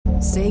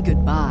Say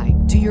goodbye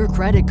to your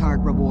credit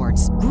card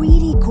rewards.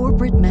 Greedy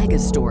corporate mega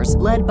stores,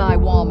 led by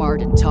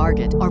Walmart and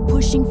Target, are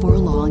pushing for a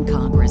law in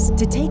Congress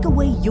to take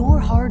away your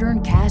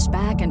hard-earned cash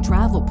back and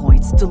travel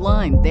points to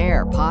line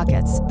their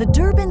pockets. The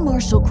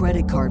Durbin-Marshall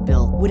credit card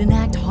bill would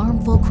enact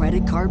harmful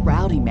credit card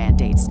routing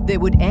mandates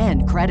that would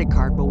end credit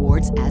card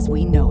rewards as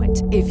we know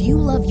it. If you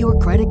love your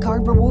credit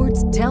card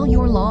rewards, tell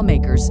your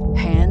lawmakers,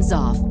 hands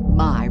off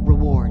my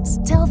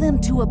rewards. Tell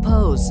them to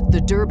oppose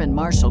the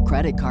Durbin-Marshall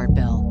credit card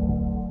bill.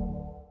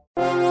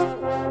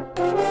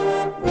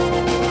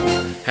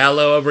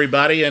 Hello,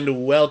 everybody,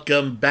 and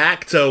welcome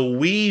back to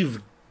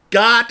We've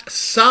Got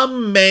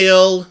Some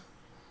Mail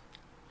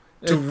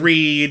to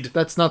Read.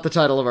 That's not the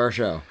title of our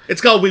show.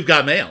 It's called We've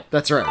Got Mail.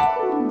 That's right.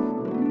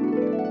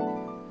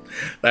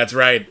 That's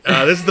right.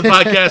 This is the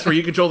podcast where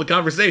you control the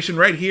conversation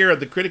right here at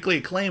the critically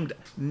acclaimed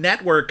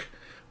network.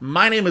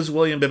 My name is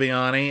William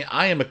Bibbiani.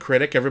 I am a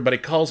critic. Everybody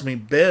calls me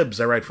Bibbs.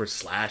 I write for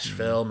Slash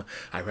Film.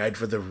 I write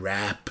for The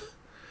Wrap.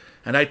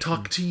 And I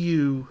talk to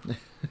you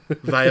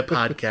via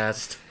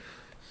podcast.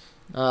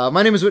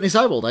 My name is Whitney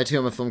Seibold. I too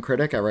am a film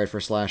critic. I write for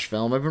Slash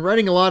Film. I've been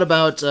writing a lot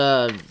about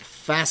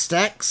Fast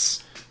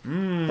X.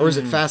 Or is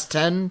it Fast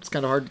 10? It's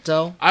kind of hard to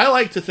tell. I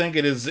like to think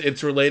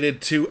it's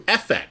related to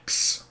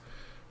FX,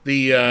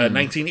 the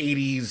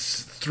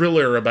 1980s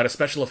thriller about a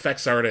special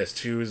effects artist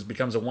who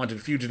becomes a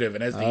wanted fugitive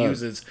and has to use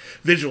his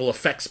visual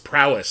effects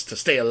prowess to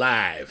stay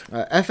alive.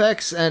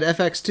 FX and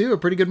FX2 are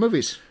pretty good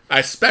movies.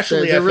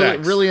 Especially they're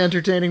FX. really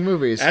entertaining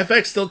movies.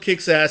 FX still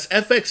kicks ass.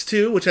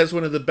 FX2, which has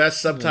one of the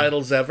best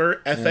subtitles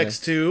ever.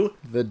 FX2.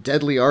 The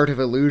Deadly Art of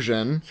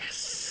Illusion.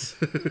 Yes.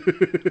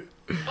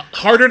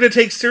 Harder to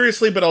take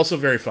seriously, but also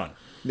very fun.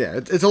 Yeah,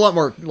 it's a lot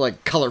more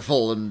like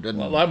colorful and a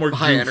lot more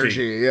high goofy.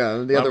 energy.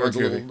 Yeah, the other one's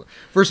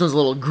first one's a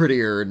little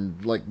grittier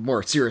and like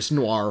more serious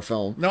noir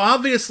film. Now,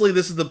 obviously,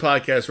 this is the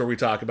podcast where we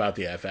talk about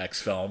the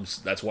FX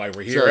films. That's why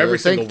we're here every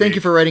single week. Thank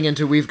you for writing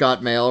into We've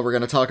Got Mail. We're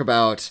going to talk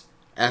about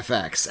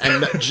FX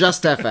and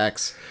just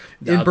FX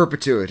in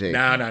perpetuity.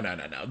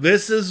 No.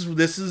 This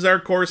is our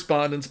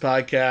correspondence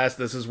podcast.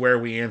 This is where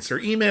we answer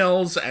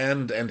emails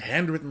and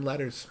handwritten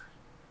letters.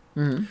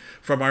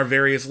 From our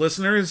various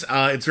listeners.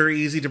 It's very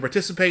easy to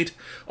participate.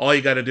 All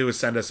you got to do is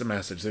send us a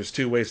message. There's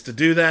two ways to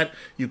do that.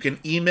 You can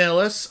email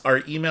us.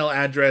 Our email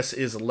address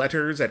is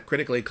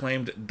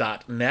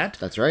letters@criticallyacclaimed.net.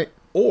 That's right.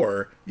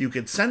 Or you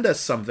could send us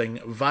something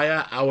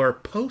via our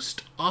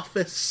post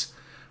office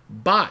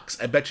box.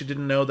 I bet you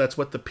didn't know that's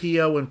what the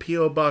PO and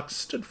PO box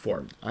stood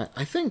for.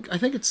 I think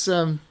it's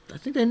I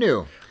think they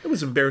knew. I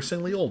was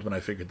embarrassingly old when I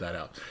figured that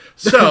out.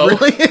 So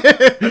Really?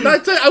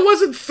 I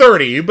wasn't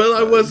 30, but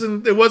I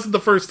wasn't. It wasn't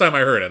the first time I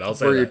heard it. I'll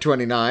say. Or you're that.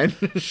 29.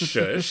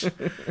 Shush.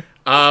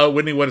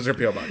 Whitney, what is our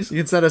PO box? You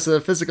can send us a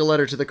physical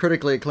letter to the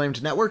critically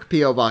acclaimed network,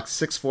 PO Box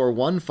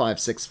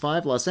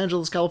 641565, Los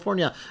Angeles,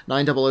 California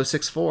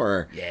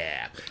 90064.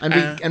 Yeah,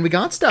 And we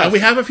got stuff. and we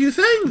have a few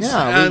things.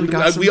 Yeah, we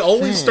got some we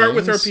always start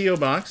with our things. PO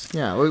box.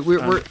 Yeah,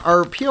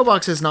 our PO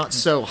box is not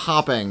so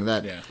hopping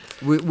that. Yeah.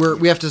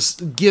 We have to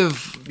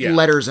give Yeah.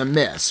 letters a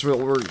miss.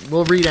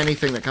 We'll read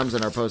anything that comes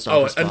in our post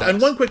office box.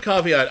 And one quick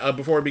caveat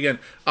before we begin: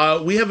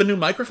 we have a new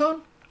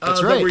microphone.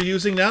 That's right. That we're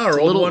using now. Our It's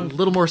old a one,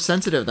 little more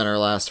sensitive than our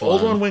last one.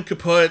 old one went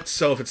kaput.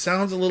 So if it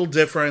sounds a little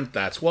different,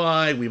 that's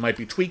why. We might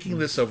be tweaking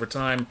this over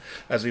time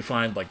as we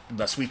find like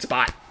the sweet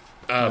spot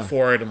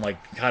for it and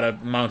like how to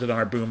mount it on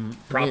our boom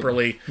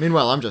properly.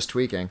 Meanwhile, I'm just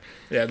tweaking.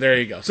 Yeah, there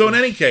you go. So in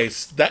any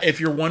case, that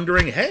if you're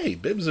wondering, hey,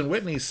 Bibbs and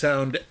Whitney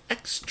sound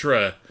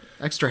extra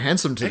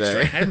Handsome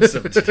today.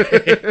 handsome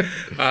today.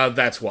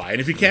 That's why.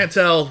 And if you can't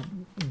tell,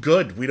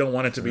 good. We don't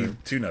want it to be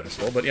too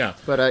noticeable, but yeah.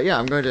 But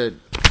I'm going to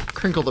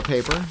crinkle the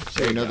paper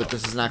so you know that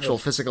this is an actual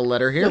physical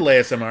letter here. Little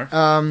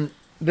ASMR.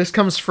 This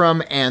comes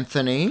from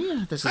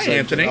Anthony. This is Hi,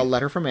 Anthony. a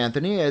letter from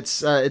Anthony. It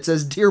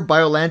says, "Dear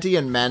Biollante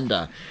and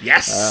Manda."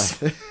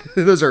 Yes!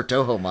 Those are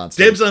Toho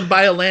monsters. Dibs on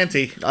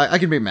Biollante. I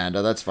can be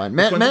Manda. That's fine.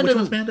 Which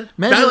one's Manda?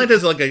 Biollante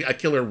is like a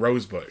killer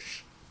rose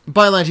bush.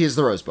 Biollante is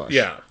the rose bush.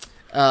 Yeah.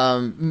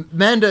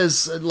 Manda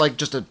is like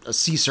just a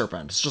sea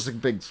serpent. It's just like a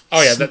big.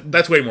 Oh yeah,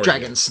 that's way more.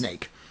 Dragon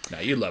snake. No,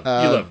 you love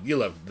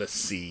the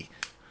sea.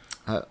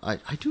 I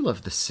do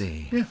love the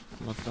sea. Yeah,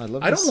 I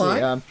love. I the don't sea.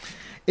 lie.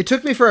 It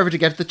took me forever to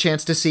get the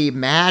chance to see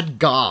Mad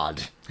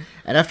God.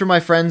 And after my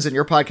friends and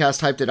your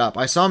podcast hyped it up,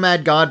 I saw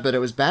Mad God, but it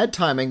was bad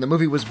timing. The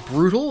movie was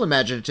brutal,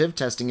 imaginative,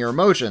 testing your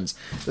emotions.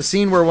 The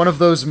scene where one of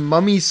those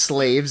mummy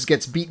slaves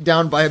gets beat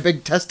down by a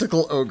big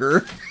testicle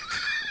ogre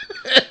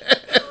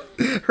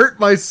hurt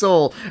my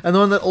soul. And the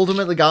one that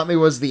ultimately got me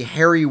was the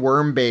hairy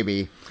worm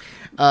baby.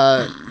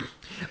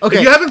 Okay.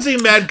 If you haven't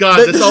seen Mad God,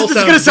 this all is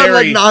sounds going to sound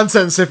very... like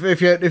nonsense if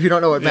you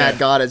don't know what Mad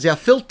God is. Yeah,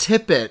 Phil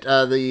Tippett,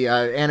 the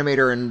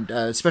animator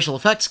and special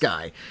effects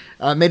guy,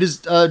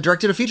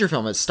 directed a feature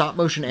film, a stop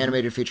motion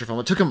animated feature film.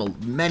 It took him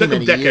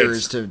many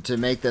years to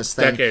make this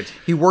thing. Decades.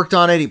 He worked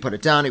on it. He put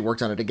it down. He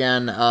worked on it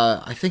again.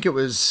 I think it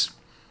was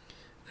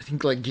I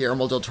think like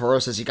Guillermo del Toro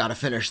says, you got to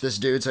finish this,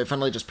 dude. So I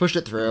finally just pushed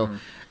it through,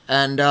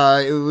 and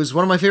it was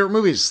one of my favorite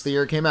movies the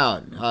year it came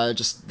out.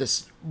 Just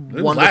this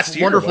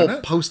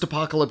wonderful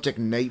post-apocalyptic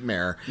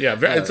nightmare. Yeah,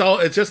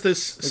 it's just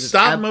this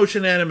stop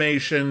motion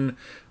animation.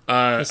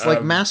 It's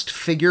like masked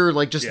figure,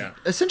 like just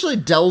essentially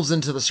delves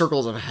into the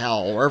circles of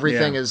hell, where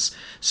everything is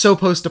so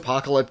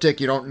post-apocalyptic,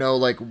 you don't know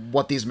like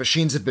what these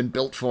machines have been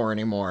built for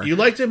anymore. You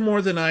liked it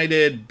more than I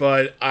did,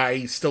 but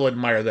I still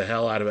admire the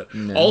hell out of it.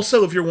 No.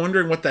 Also, if you're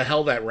wondering what the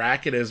hell that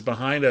racket is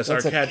behind us, our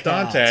cat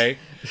Dante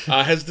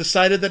has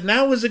decided that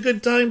now is a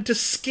good time to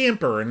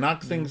scamper and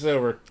knock things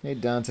over. Hey,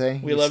 Dante.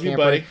 We love you,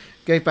 buddy.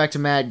 Get back to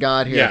Mad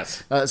God here.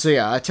 Yes.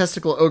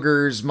 Testicle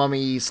ogres,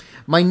 mummies.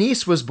 My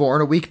niece was born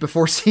a week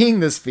before seeing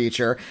this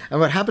feature, and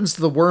what happens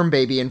to the worm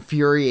baby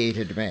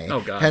infuriated me.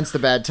 Oh, God. Hence the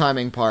bad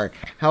timing part.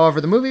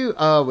 However, the movie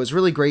was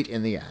really great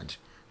in the end.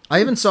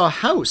 I even saw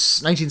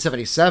House,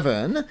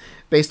 1977,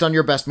 based on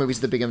your best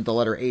movies that begin with the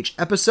letter H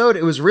episode.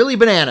 It was really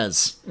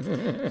bananas.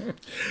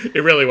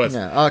 It really was.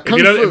 Yeah.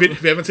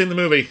 If you haven't seen the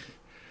movie,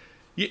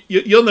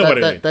 you'll know what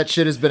it is. That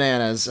shit is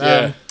bananas.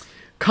 Yeah.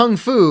 Kung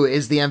Fu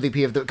is the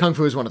MVP of the... Kung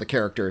Fu is one of the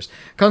characters.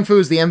 Kung Fu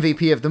is the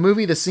MVP of the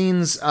movie. The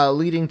scenes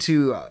leading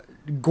to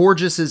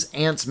Gorgeous's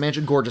aunt's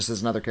mansion... Gorgeous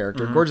is another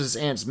character. Gorgeous's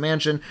aunt's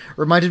mansion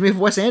reminded me of a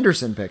Wes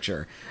Anderson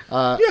picture.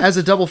 As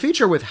a double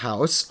feature with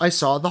House, I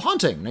saw The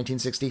Haunting,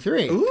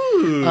 1963.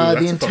 Ooh,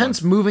 the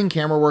intense moving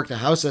camera work, the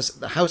house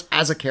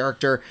as a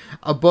character,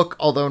 a book,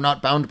 although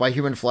not bound by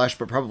human flesh,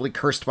 but probably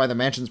cursed by the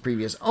mansion's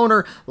previous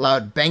owner,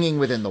 loud banging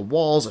within the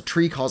walls, a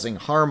tree causing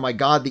harm. My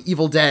God, The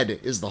Evil Dead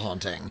is The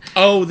Haunting.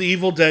 Oh, the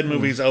Evil Dead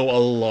movies owe a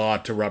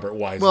lot to Robert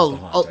Wise. The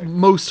Haunting.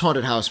 Most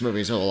haunted house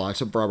movies owe a lot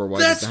to Robert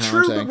Wise. That's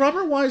true, but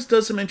Robert Wise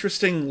does some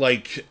interesting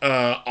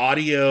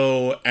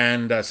audio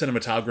and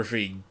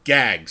cinematography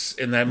gags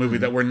in that movie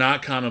that were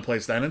not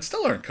commonplace then and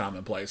still aren't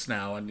commonplace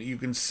now. And you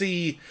can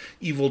see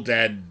Evil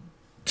Dead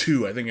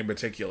 2, I think in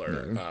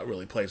particular,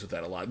 really plays with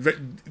that a lot.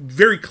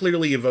 Very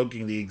clearly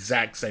evoking the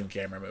exact same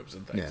camera moves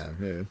and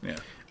things. Yeah.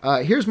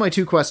 Here's my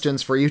 2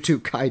 questions for you two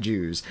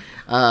kaijus.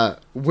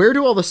 Where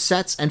do all the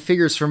sets and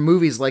figures from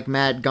movies like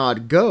Mad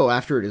God go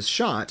after it is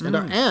shot?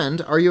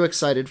 And are you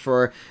excited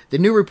for the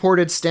new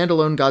reported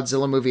standalone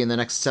Godzilla movie in the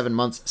next 7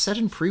 months set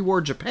in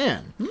pre-war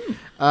Japan?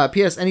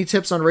 P.S. Any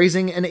tips on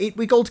raising an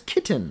 8-week-old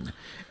kitten?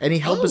 Any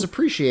help is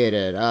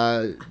appreciated.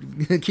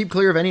 Keep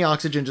clear of any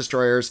oxygen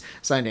destroyers.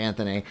 Signed,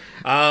 Anthony.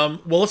 Well,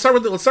 let's start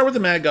with the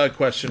Mad God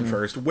question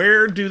first.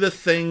 Where do the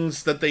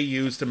things that they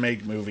use to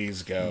make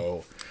movies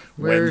go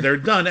when they're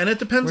done? And it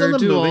depends on the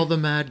movie. Where do all the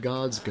Mad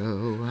Gods go?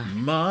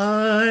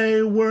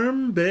 My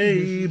worm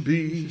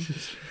baby.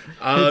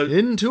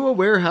 Into a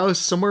warehouse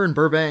somewhere in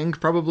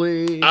Burbank,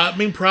 probably.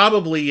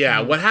 Probably,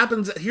 yeah. What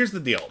happens? Here's the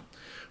deal.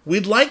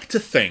 We'd like to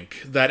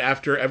think that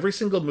after every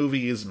single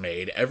movie is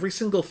made, every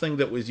single thing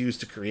that was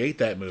used to create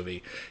that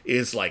movie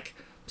is like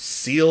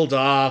sealed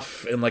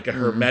off in like a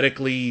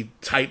hermetically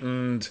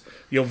tightened,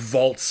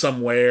 vault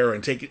somewhere,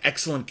 and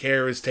excellent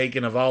care is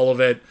taken of all of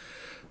it.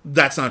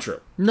 That's not true.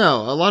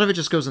 No, a lot of it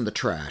just goes in the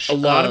trash. A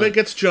lot of it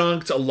gets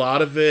junked. A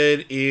lot of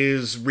it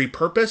is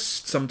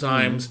repurposed.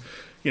 Sometimes,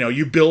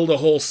 you build a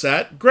whole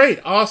set. Great,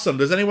 awesome.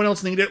 Does anyone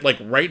else need it like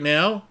right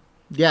now?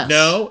 Yes.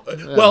 No?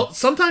 Well,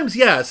 sometimes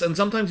yes, and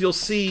sometimes you'll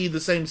see the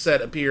same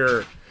set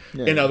appear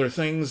in other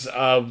things.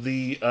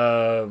 The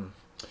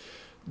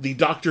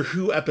Doctor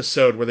Who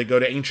episode where they go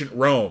to ancient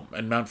Rome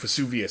and Mount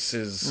Vesuvius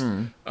is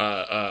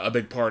a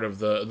big part of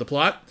the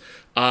plot.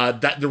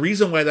 That the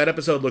reason why that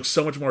episode looks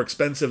so much more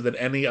expensive than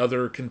any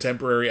other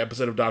contemporary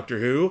episode of Doctor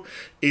Who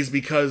is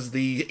because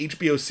the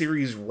HBO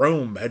series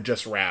Rome had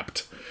just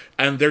wrapped.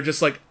 And they're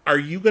just like, are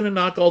you going to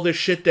knock all this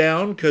shit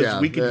down? Because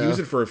we could use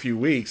it for a few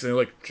weeks. And they're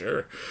like,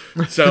 sure.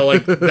 So,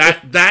 like,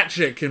 that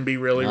shit can be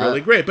really,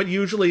 really great. But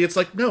usually it's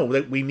like, no,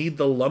 that we need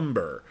the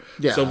lumber.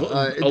 Yeah. So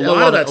a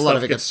lot of that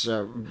stuff gets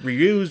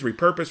reused,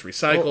 repurposed,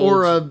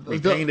 recycled,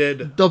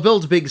 repainted. They'll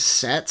build big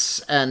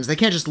sets, and they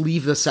can't just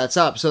leave the sets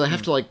up. So they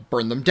have to, like,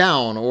 burn them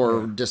down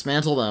or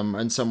dismantle them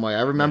in some way.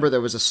 I remember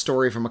there was a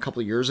story from a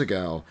couple of years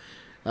ago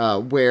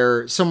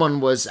where someone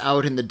was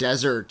out in the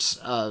desert,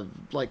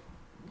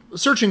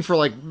 searching for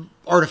like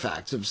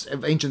artifacts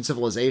of ancient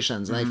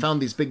civilizations, and they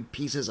found these big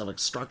pieces of a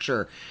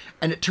structure,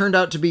 and it turned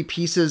out to be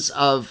pieces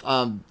of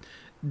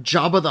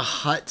Jabba the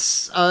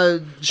Hutt's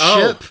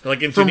ship,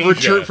 like in from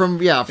Tunisia.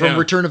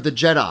 Return of the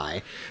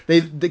Jedi.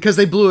 Because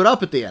they blew it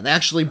up at the end. They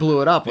actually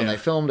blew it up when they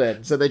filmed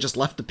it, so they just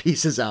left the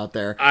pieces out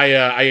there.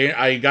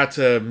 I got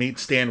to meet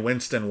Stan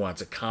Winston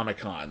once at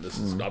Comic-Con. This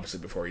is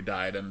obviously before he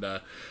died, and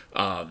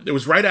it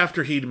was right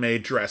after he'd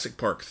made Jurassic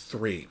Park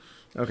 3.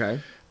 Okay.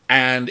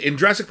 And in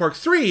Jurassic Park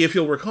 3, if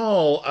you'll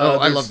recall...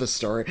 I love this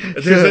story.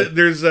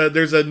 there's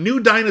a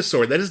new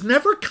dinosaur that has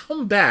never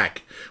come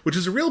back, which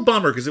is a real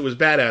bummer because it was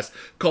badass,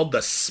 called the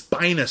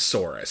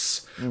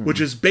Spinosaurus,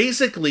 which is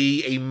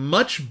basically a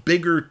much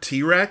bigger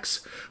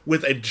T-Rex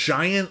with a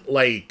giant,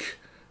 like...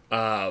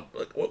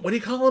 what do you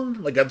call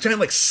him? Like a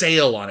giant, like,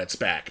 sail on its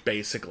back,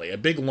 basically. A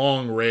big,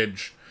 long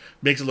ridge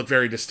Makes it look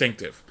very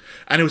distinctive.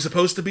 And it was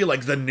supposed to be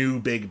like the new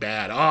big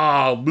bad.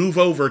 Oh, move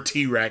over,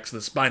 T-Rex, the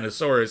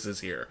Spinosaurus is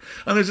here.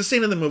 And there's a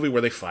scene in the movie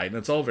where they fight, and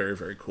it's all very,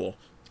 very cool.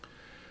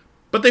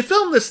 But they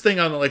filmed this thing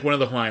on like one of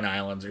the Hawaiian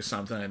Islands or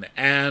something,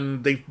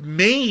 and they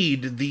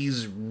made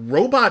these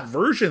robot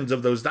versions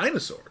of those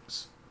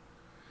dinosaurs.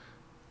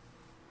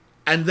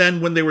 And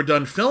then when they were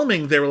done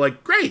filming, they were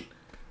like, great.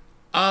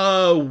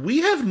 We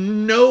have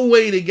no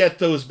way to get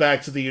those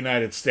back to the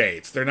United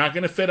States. They're not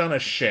going to fit on a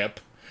ship.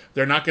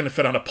 They're not going to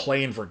fit on a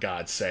plane, for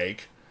God's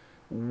sake.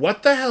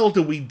 What the hell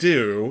do we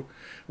do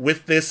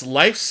with this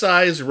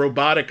life-size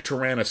robotic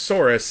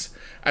Tyrannosaurus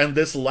and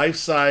this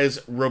life-size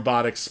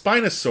robotic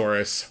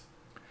Spinosaurus?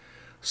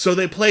 So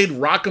they played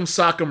Rock'em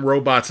Sock'em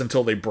Robots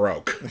until they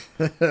broke.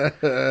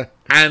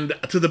 And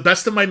to the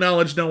best of my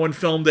knowledge, no one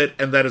filmed it,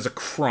 and that is a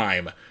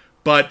crime.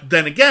 But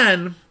then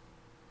again,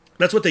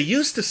 that's what they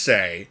used to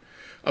say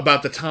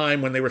about the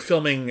time when they were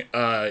filming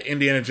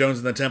Indiana Jones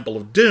and the Temple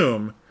of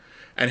Doom,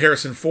 and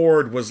Harrison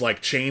Ford was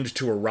like chained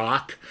to a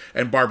rock,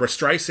 and Barbara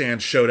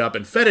Streisand showed up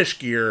in fetish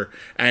gear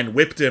and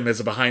whipped him as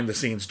a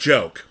behind-the-scenes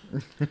joke.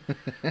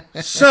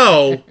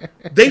 So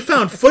they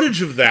found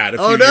footage of that a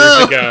few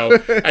years ago,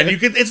 and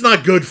it's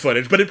not good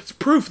footage, but it's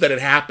proof that it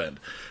happened.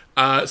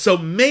 So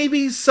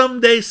maybe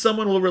someday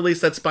someone will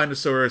release that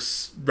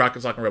Spinosaurus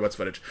Rock'em Sock'em Robots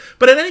footage.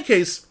 But in any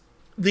case,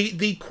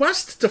 the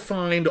quest to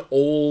find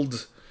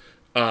old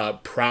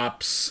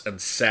props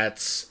and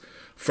sets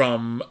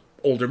from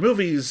older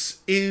movies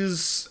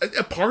is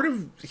a part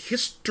of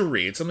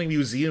history. It's something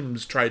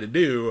museums try to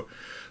do.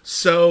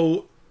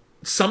 So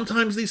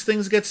sometimes these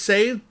things get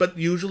saved, but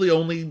usually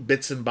only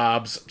bits and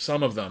bobs,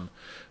 some of them.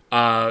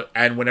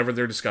 And whenever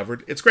they're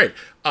discovered, it's great.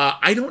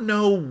 I don't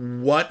know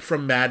what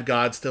from Mad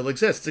God still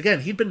exists.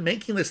 Again, he'd been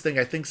making this thing,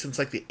 I think, since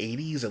like the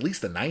 80s, at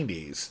least the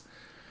 90s.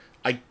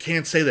 I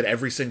can't say that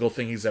every single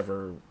thing he's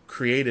ever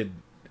created.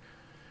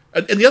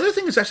 And the other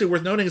thing that's actually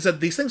worth noting is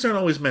that these things aren't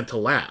always meant to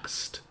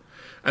last.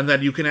 And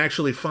that you can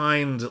actually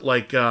find,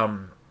 like, I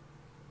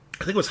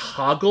think it was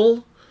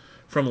Hoggle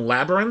from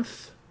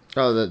Labyrinth.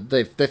 Oh,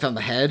 they found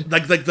the head?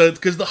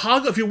 Because the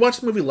Hoggle, if you watch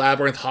the movie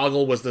Labyrinth,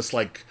 Hoggle was this,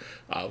 like,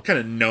 kind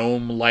of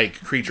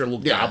gnome-like creature, little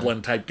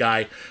goblin-type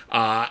guy.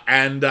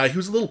 And he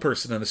was a little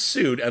person in a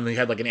suit, and he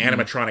had, like, an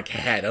animatronic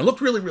head. And it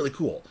looked really, really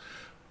cool.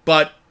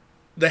 But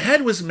the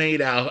head was made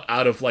out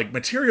of, like,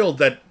 material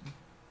that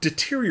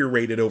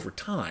deteriorated over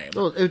time.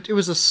 Well, it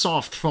was a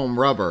soft foam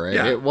rubber.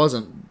 It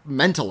wasn't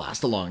meant to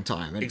last a long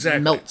time.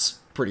 It melts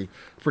pretty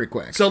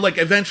quick. So, like,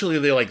 eventually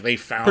they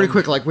found... Pretty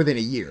quick, like, within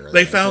a year.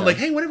 They found, like,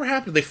 hey, whatever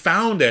happened? They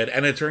found it,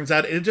 and it turns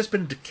out it had just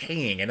been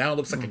decaying, and now it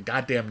looks like a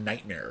goddamn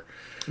nightmare.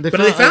 They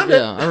found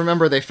it. I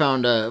remember they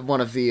found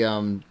one of the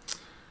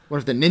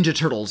Ninja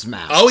Turtles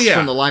masks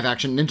from the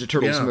live-action Ninja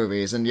Turtles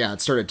movies, and it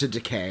started to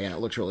decay, and it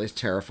looked really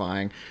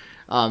terrifying.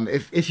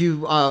 If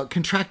you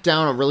can track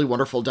down a really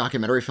wonderful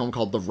documentary film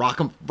called The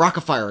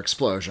Rock-afire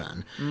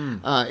Explosion,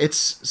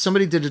 it's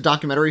somebody did a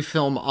documentary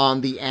film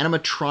on the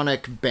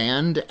animatronic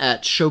band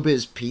at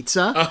Showbiz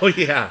Pizza. Oh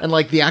yeah, and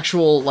like the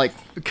actual like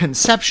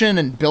conception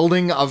and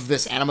building of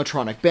this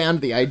animatronic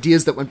band, the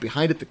ideas that went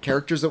behind it, the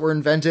characters that were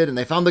invented, and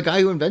they found the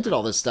guy who invented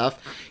all this stuff.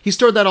 He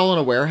stored that all in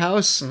a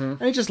warehouse,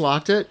 and he just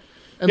locked it.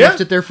 And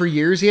left it there for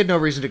years. He had no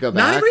reason to go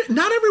back.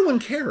 Not everyone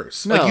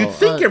cares. No, like, you'd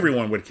think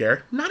everyone would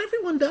care. Not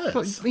everyone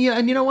does. But,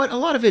 and you know what? A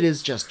lot of it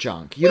is just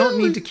junk. You don't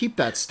need to keep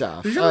that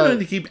stuff. You don't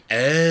need to keep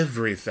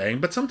everything,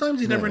 but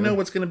sometimes you never know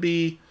what's going to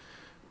be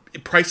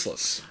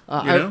priceless.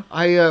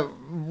 I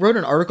wrote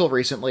an article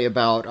recently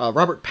about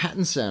Robert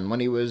Pattinson when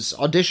he was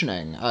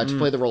auditioning to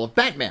play the role of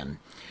Batman.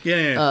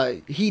 Yeah.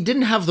 He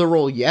didn't have the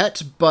role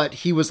yet, but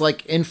he was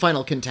like in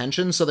final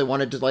contention, so they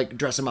wanted to like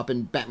dress him up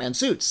in Batman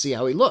suits, see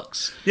how he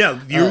looks. Yeah,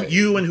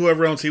 you and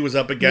whoever else he was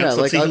up against.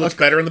 Let's see who looks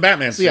better in the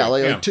Batman suit. Yeah,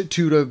 like 2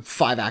 to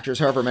 5 actors,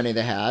 however many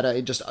they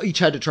had, just each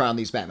had to try on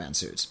these Batman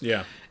suits.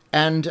 Yeah.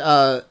 And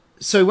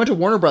so he went to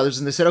Warner Brothers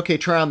and they said, okay,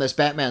 try on this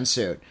Batman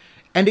suit.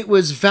 And it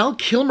was Val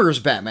Kilmer's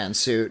Batman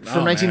suit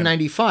from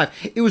 1995.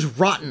 Man. It was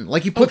rotten.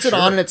 Like, he puts it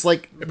on and it's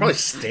like... It probably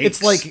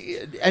stinks. It's like...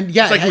 And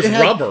yeah, it's like it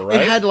had rubber,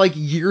 right? It had like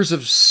years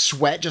of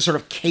sweat just sort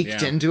of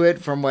caked into it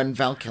from when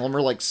Val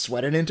Kilmer like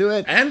sweated into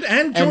it. And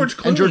George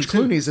Clooney. And George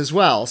Clooney's as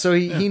well. So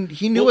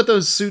he knew what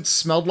those suits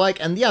smelled like.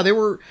 And yeah, they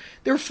were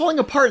falling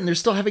apart and they're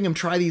still having him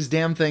try these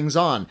damn things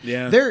on.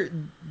 Yeah.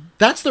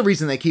 That's the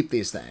reason they keep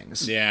these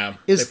things. Yeah,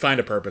 they find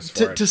a purpose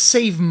for it. To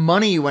save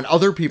money when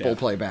other people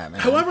play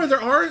Batman. However,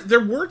 there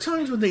were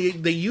times when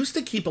they used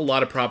to keep a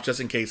lot of props just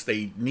in case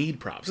they need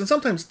props. And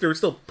sometimes there are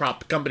still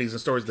prop companies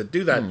and stores that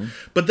do that.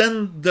 But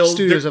then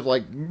studios have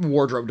like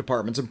wardrobe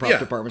departments and prop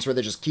departments where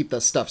they just keep the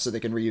stuff so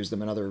they can reuse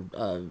them in other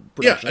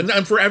productions. Yeah,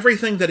 and for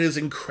everything that is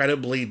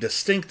incredibly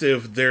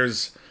distinctive,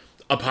 there's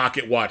a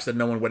pocket watch that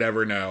no one would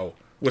ever know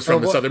was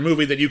from this other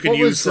movie that you can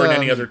use for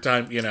any other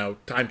time,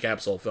 time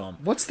capsule film.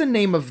 What's the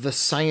name of the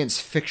science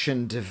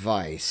fiction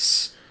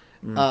device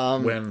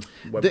When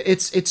what,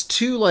 It's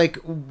two like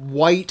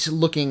white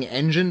looking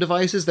engine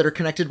devices that are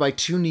connected by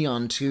two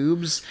neon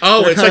tubes.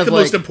 oh, They're it's kind like of the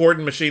most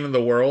important machine in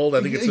the world.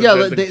 I think it's yeah.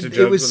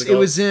 it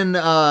Was in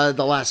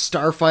The Last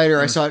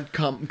Starfighter. I saw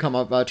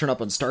it turn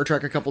up on Star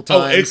Trek a couple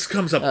times. Oh, it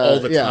comes up all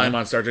the time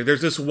on Star Trek.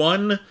 There's this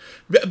one.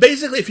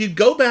 Basically, if you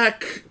go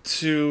back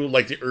to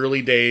like the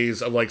early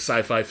days of like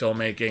sci-fi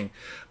filmmaking,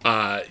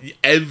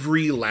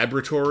 every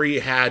laboratory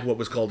had what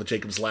was called the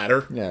Jacob's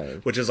Ladder,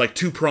 which is like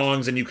two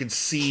prongs, and you could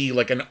see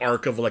like an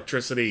arc of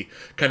electricity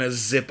kind of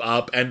zip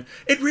up, and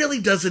it really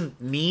doesn't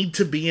need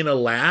to be in a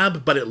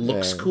lab, but it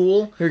looks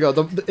cool. Here we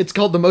go. It's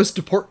called the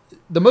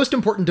most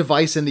important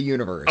device in the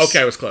universe.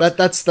 Okay, I was close.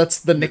 That's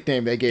the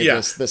nickname they gave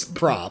this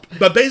prop.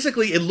 But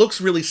basically, it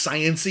looks really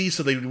sciencey,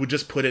 so they would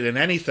just put it in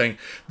anything.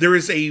 There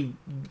is a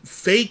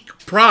fake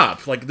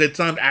prop, like it's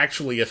not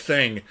actually a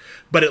thing,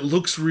 but it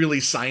looks really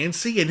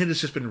sciencey, and it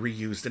has just been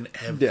reused in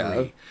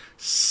every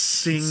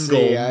single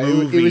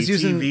movie, it was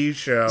using TV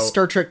show.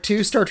 Star Trek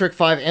 2, Star Trek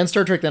 5, and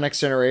Star Trek The Next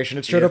Generation.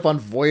 It showed up on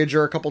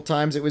Voyager a couple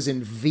times. It was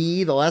in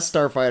V, The Last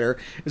Starfighter.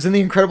 It was in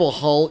The Incredible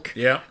Hulk.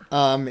 Yeah.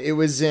 It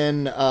was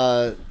in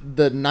the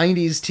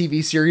 90s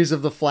TV series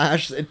of The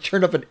Flash. It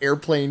turned up in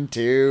Airplane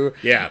 2.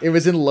 Yeah. It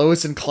was in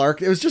Lois and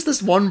Clark. It was just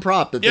this one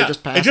prop that they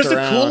just passed around. It's just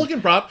a cool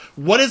looking prop.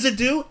 What does it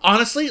do?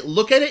 Honestly,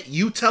 look at it.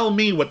 You tell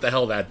me what the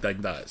hell that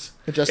thing does.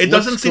 It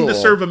doesn't seem to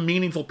cool. serve a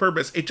meaningful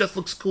purpose. It just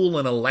looks cool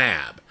in a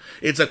lab.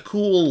 It's a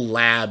cool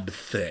lab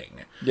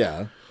thing.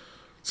 Yeah.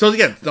 So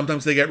again,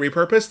 sometimes they get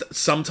repurposed.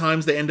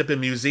 Sometimes they end up in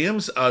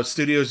museums.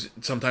 Studios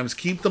sometimes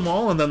keep them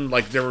all, and then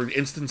like there were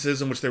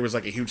instances in which there was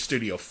like a huge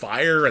studio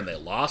fire, and they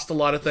lost a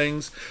lot of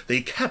things.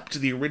 They kept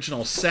the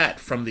original set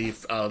from the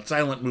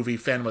silent movie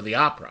Phantom of the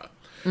Opera,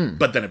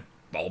 but then it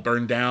all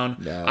burned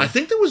down. Yeah. I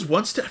think there was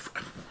once.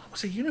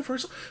 Was it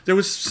Universal? There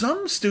was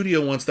some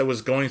studio once that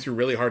was going through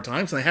really hard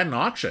times, and they had an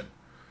auction.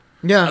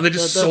 Yeah, And they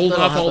just sold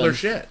off all their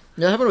shit.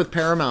 Yeah, it happened with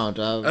Paramount.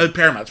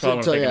 Paramount's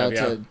probably what I'm thinking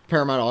of.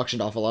 Paramount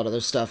auctioned off a lot of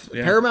their stuff.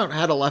 Yeah. Paramount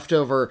had a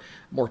leftover,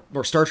 more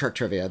Star Trek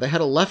trivia. They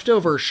had a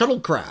leftover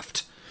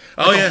shuttlecraft.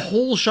 A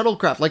whole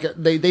shuttlecraft. Like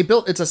they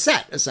built, it's a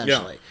set,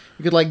 essentially. Yeah.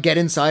 You could like get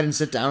inside and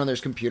sit down, and there's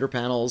computer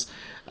panels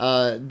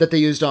that they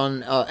used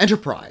on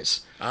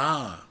Enterprise.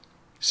 Ah.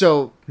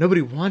 So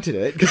nobody wanted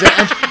it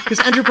because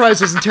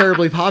Enterprise isn't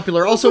terribly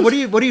popular. Also, what do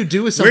you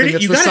do with something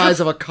that's the size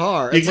of a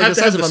car? It's like the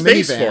size of a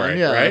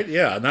minivan, right?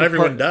 Yeah, not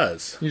everyone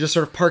does. You just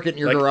sort of park it in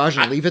your garage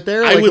and leave it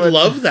there. I would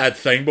love that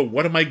thing, but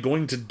what am I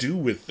going to do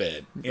with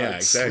it? Yeah,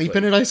 exactly. Sleep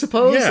in it, I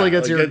suppose. Yeah, like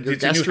it's your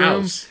guest room.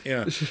 House.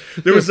 Yeah.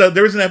 There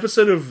was an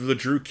episode of the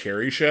Drew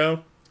Carey Show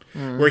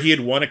where he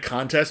had won a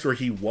contest where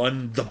he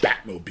won the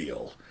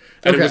Batmobile,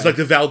 and it was like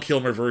the Val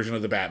Kilmer version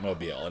of the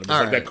Batmobile, and it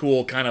was that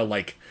cool kind of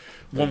like.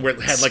 One where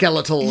it had like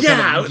skeletal,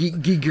 kind of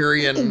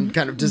Gigurian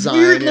kind of design,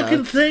 weird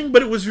looking thing,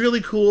 but it was really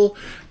cool.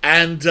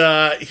 And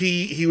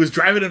he was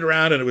driving it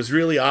around, and it was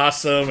really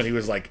awesome. And he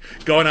was like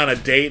going on a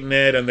date in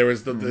it. And there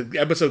was the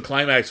episode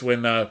climax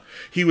when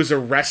he was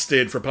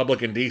arrested for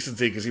public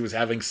indecency because he was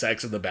having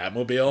sex in the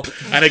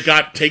Batmobile, and it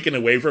got taken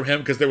away from him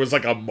because there was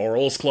like a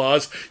morals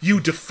clause. You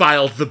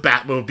defiled the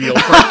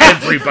Batmobile for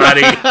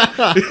everybody.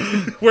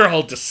 We're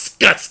all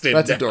disgusted.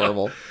 That's now.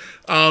 adorable.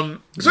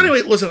 So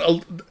anyway,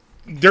 listen.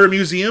 There are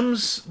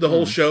museums, the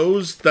whole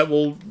shows that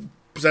will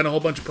present a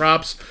whole bunch of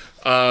props.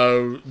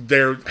 I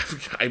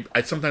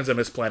sometimes I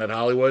miss Planet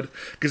Hollywood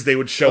because they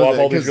would show off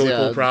all these really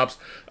cool props.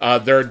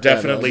 There are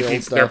definitely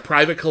there are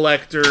private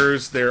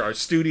collectors. There are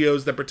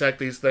studios that protect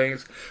these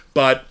things,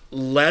 but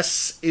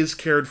less is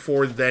cared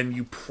for than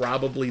you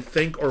probably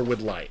think or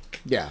would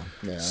like. Yeah.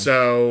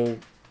 So.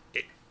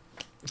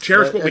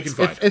 Cherish what we can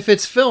find. If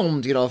it's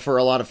filmed, for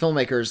a lot of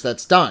filmmakers,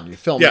 that's done. You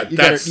film it,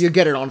 you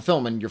get it on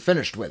film, and you're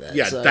finished with it.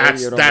 Yeah, so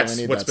that's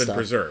really what's been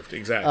preserved.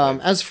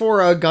 Exactly. As for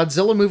a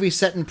Godzilla movie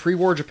set in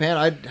pre-war Japan,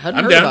 I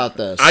hadn't heard about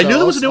this. I knew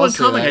there was a new one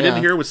coming. I didn't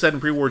hear it was set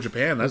in pre-war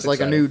Japan. That's it's like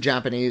exciting. A new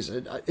Japanese.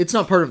 It's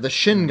not part of the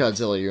Shin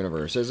Godzilla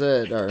universe, is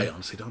it? I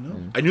honestly don't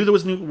know. I knew there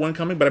was a new one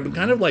coming, but I've been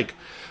kind of like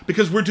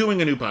because we're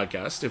doing a new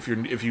podcast.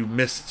 If you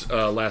missed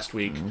last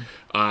week,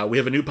 we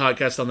have a new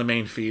podcast on the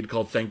main feed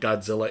called Thank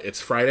Godzilla.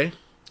 It's Friday.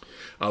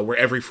 Where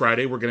every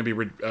Friday we're going to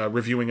be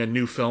reviewing a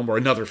new film, or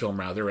another film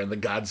rather, in the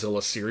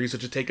Godzilla series,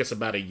 which would take us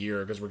about a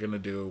year because we're going to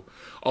do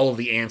all of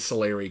the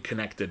ancillary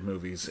connected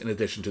movies in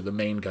addition to the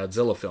main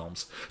Godzilla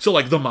films. So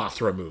like the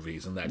Mothra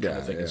movies and that kind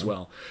of thing as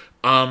well.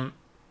 So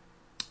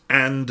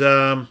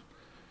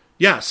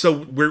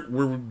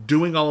we're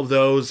doing all of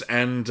those,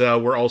 and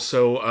we're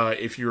also,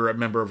 if you're a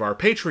member of our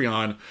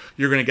Patreon,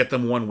 you're going to get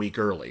them 1 week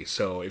early.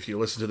 So if you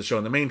listen to the show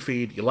in the main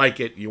feed, you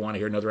like it, you want to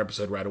hear another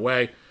episode right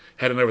away,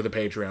 head on over to the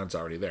Patreon, it's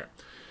already there.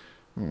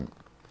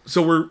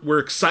 So we're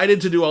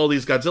excited to do all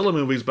these Godzilla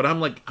movies, but I'm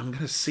going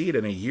to see it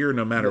in a year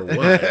no matter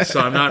what.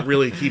 So I'm not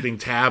really keeping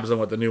tabs on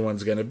what the new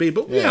one's going to be.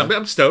 But yeah,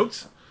 I'm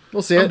stoked.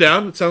 We'll see I'm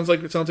down. It sounds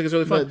like it's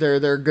really fun. There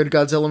are good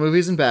Godzilla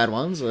movies and bad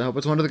ones. I hope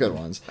it's one of the good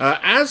ones.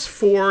 As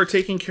for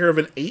taking care of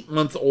an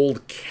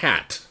 8-month-old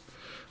cat,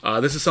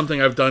 This is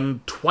something I've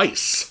done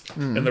twice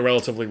in the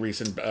relatively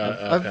recent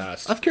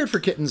past. I've cared for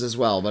kittens as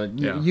well, but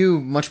you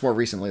much more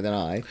recently than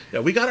I. Yeah,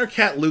 we got our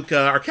cat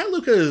Luca. Our cat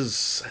Luca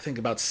is, I think,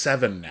 about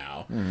 7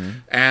 now.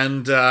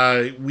 And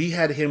we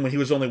had him when he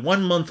was only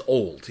 1 month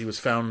old. He was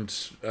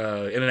found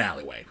in an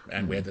alleyway,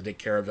 and we had to take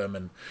care of him.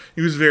 And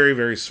he was very,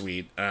 very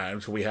sweet.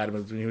 And so we had him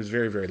when he was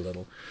very, very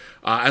little.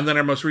 And then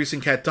our most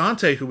recent cat,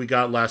 Dante, who we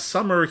got last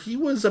summer, he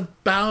was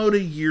about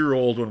 1 year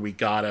old when we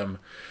got him,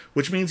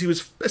 which means he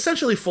was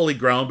essentially fully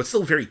grown, but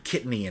still very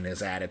kitteny in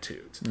his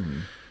attitudes.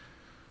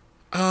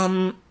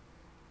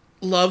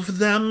 Love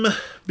them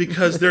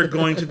because they're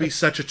going to be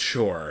such a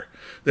chore.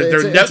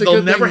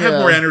 They'll never have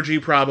more energy,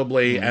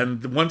 probably,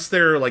 and once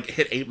they're like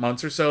hit 8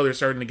 months or so, they're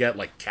starting to get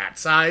like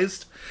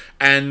cat-sized,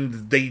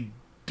 and they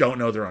don't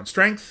know their own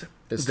strength.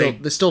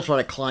 They still try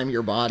to climb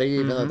your body,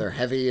 even though they're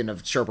heavy and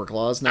have sharper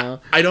claws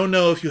now. I don't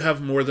know if you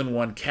have more than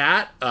one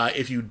cat.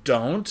 If you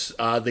don't,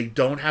 they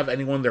don't have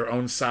anyone their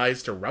own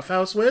size to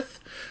roughhouse with,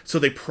 so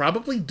they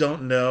probably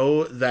don't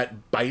know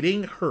that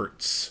biting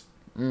hurts.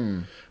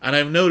 And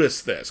I've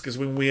noticed this, because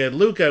when we had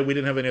Luca, we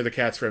didn't have any other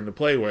cats for him to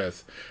play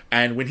with,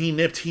 and when he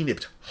nipped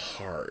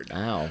hard.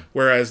 Ow.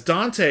 Whereas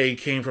Dante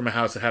came from a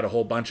house that had a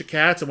whole bunch of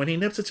cats, and when he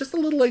nips, it's just a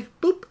little like,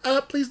 boop,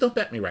 please don't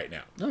pet me right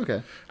now.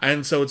 Okay.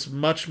 And so it's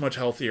much, much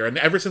healthier. And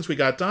ever since we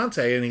got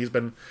Dante, and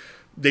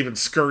they've been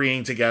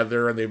scurrying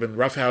together, and they've been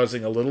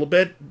roughhousing a little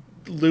bit,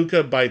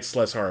 Luca bites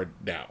less hard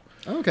now.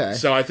 Okay.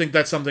 So I think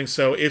that's something,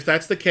 so if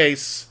that's the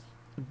case,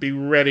 be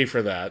ready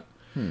for that.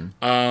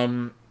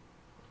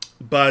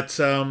 But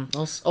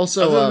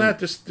also, other than that,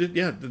 just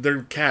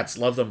they're cats.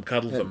 Love them,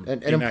 cuddle them.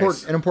 An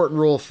important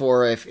rule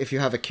for if you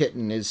have a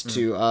kitten is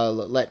to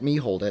let me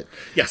hold it.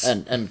 Yes,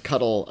 and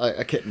cuddle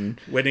a kitten.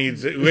 When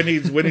he's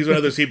one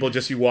of those people,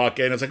 just you walk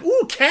in, it's like,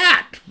 ooh,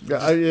 cat.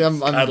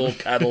 I'm Cuddle.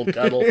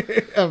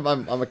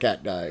 I'm a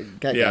cat guy.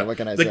 Guy. What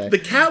can I say? The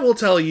cat will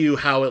tell you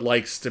how it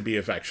likes to be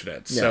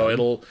affectionate. So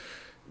it'll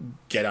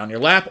get on your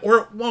lap, or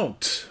it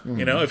won't.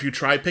 You know, if you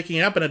try picking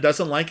it up and it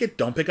doesn't like it,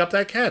 don't pick up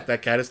that cat.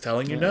 That cat is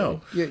telling you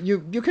no.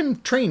 You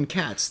can train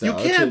cats, though. You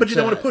can, but you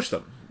don't want to push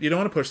them. You don't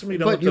want to push them.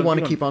 You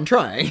want to keep on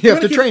trying. You have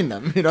to train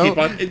them. You know.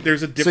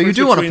 There's a difference. So you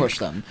do want to push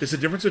them. There's a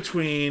difference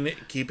between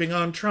keeping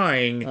on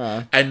trying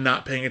and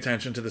not paying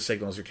attention to the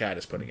signals your cat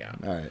is putting out.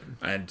 All right.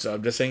 And so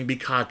I'm just saying, be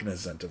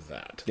cognizant of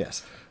that.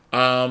 Yes.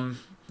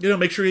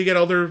 Make sure you get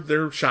all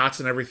their shots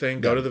and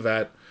everything. Go to the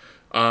vet.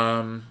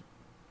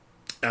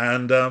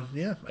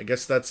 I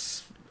guess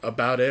that's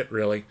about it,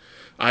 really.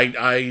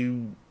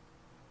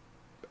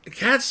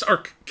 Cats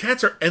are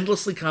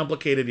endlessly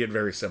complicated yet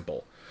very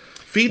simple.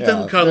 Feed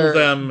them, cuddle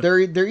them. They're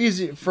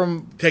easy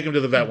take them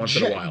to the vet once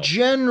in a while.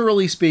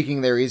 Generally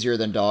speaking, they're easier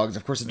than dogs.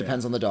 Of course, it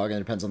depends on the dog and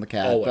it depends on the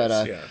cat.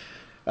 Always,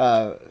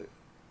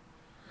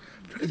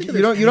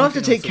 you don't have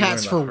to take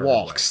cats for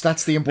walks.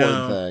 That's the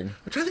important thing.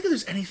 I'm trying to think if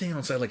there's anything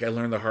else I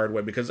learned the hard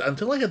way, because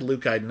until I had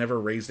Luca, I'd never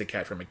raised a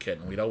cat from a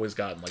kitten. We'd always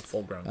gotten like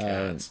full grown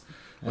cats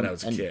when I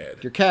was a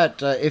kid. Your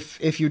cat,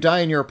 if you die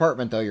in your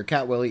apartment, though, your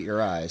cat will eat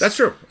your eyes. That's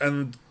true,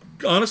 and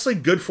honestly,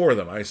 good for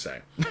them, I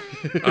say.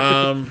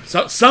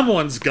 So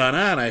someone's gonna,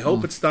 and I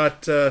hope it's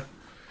not.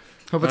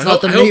 Hope it's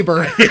not the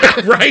neighbor.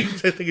 Yeah, right.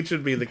 I think it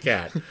should be the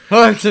cat.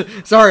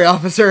 Sorry,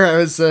 officer. I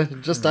was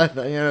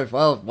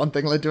one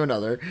thing led to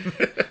another.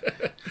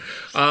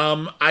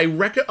 One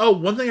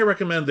thing I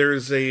recommend.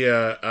 There's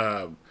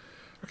our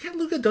cat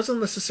Luca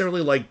doesn't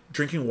necessarily like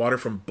drinking water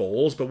from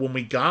bowls, but when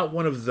we got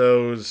one of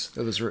those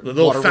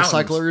little water fountains,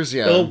 recyclers,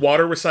 little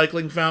water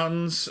recycling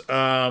fountains,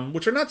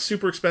 which are not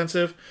super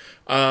expensive,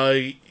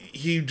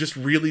 he just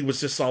really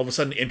was just all of a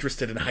sudden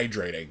interested in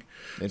hydrating.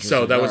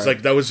 So that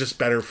was just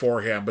better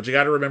for him. But you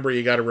got to remember,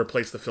 you got to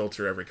replace the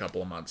filter every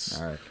couple of months.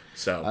 All right.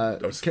 So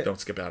don't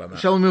skip out on that.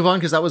 Shall we move on?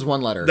 Because that was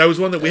one letter. That was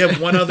one that we have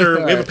one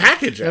other. We have a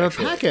package. We have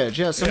a package.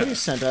 Yeah, somebody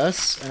sent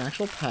us an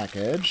actual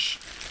package.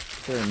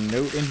 Is there a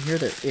note in here?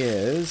 There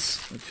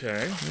is.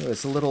 Okay. Oh,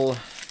 it's a little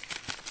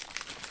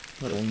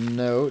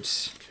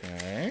note.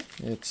 Okay.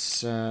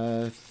 It's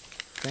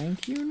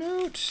thank you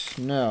note.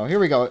 No, here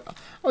we go.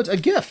 Oh, it's a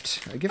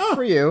gift. A gift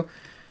for you.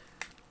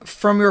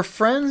 From your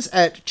friends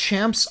at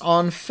Champs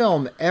on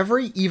Film,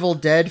 every Evil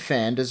Dead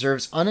fan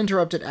deserves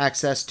uninterrupted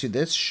access to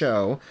this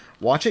show.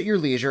 Watch at your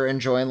leisure,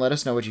 enjoy, and let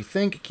us know what you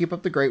think. Keep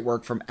up the great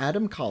work, from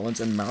Adam Collins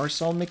and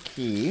Marisol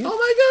McKee. Oh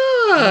my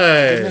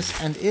god!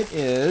 Goodness. And it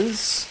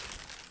is...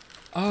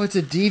 Oh, it's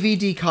a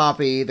DVD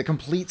copy, the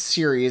complete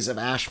series of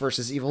Ash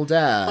vs. Evil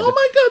Dead. Oh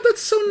my god,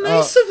 that's so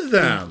nice of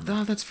them.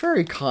 Oh, that's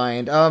very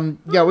kind.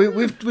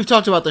 We've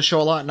talked about the show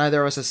a lot,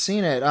 neither of us has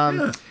seen it.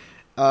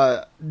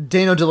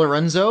 Dano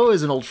DiLorenzo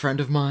is an old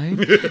friend of mine.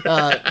 From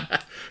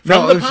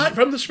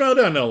the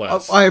Schmoedown, no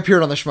less. I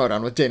appeared on the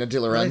Schmoedown with Dana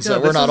DiLorenzo.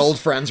 We're not old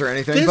friends or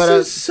anything.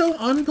 This is so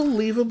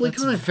unbelievably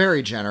kind.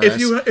 Very generous.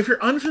 If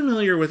you're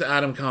unfamiliar with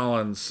Adam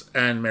Collins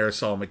and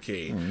Marisol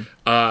McKee,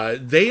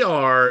 they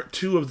are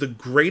two of the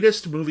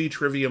greatest movie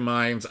trivia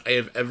minds I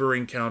have ever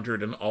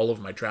encountered in all of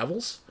my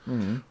travels.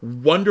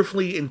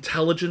 Wonderfully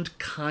intelligent,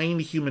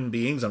 kind human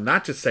beings. I'm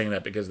not just saying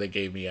that because they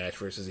gave me Ash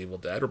vs. Evil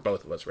Dead, or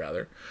both of us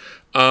rather.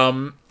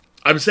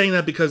 I'm saying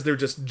that because they're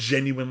just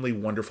genuinely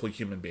wonderful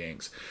human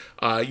beings.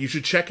 You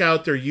should check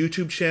out their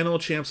YouTube channel,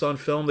 Champs on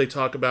Film. They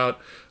talk about,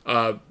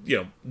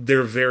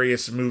 their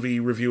various movie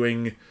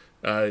reviewing,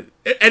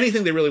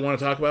 anything they really want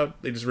to talk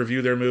about. They just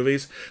review their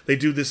movies. They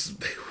do this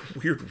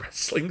weird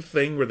wrestling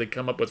thing where they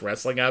come up with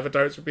wrestling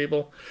avatars for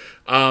people.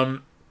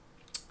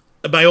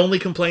 My only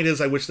complaint is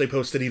I wish they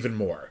posted even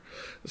more.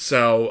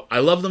 So I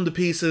love them to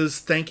pieces.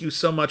 Thank you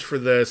so much for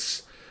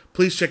this.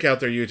 Please check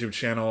out their YouTube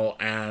channel.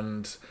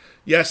 And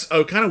yes,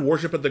 I kind of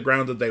worship at the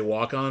ground that they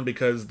walk on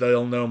because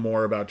they'll know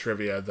more about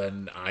trivia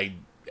than I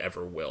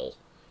ever will.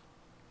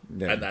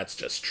 Yeah. And that's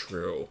just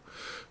true.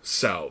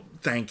 So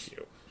thank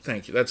you.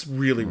 Thank you. That's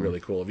really, really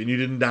cool of you. You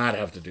did not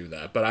have to do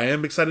that. But I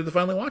am excited to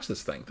finally watch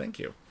this thing. Thank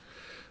you.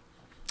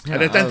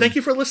 Yeah, and thank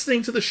you for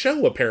listening to the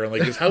show, apparently,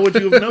 because how would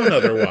you have known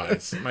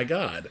otherwise? My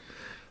God.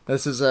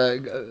 This is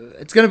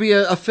it's going to be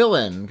a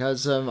fill-in,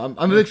 because I'm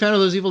a big fan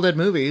of those Evil Dead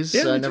movies.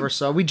 Yeah, I never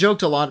saw. We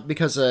joked a lot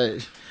because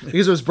it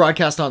was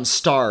broadcast on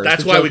Stars.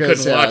 That's why we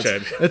couldn't watch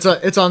it.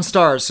 It's on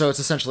Stars, so it's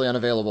essentially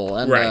unavailable.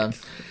 And, right.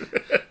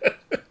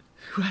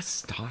 Who has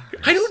Stars?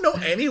 I don't know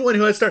anyone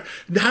who has Stars.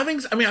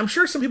 I'm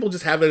sure some people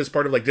just have it as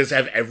part of, just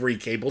have every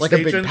cable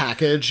station. Like a big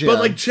package, yeah.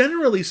 But,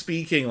 generally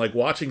speaking,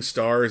 watching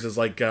Stars is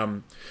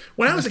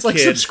when I was a kid... It's like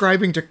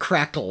subscribing to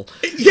Crackle.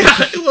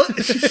 Yeah, well,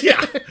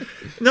 yeah.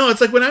 No,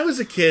 it's like when I was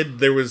a kid,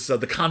 there was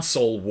the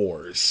console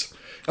wars.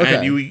 Okay.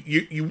 And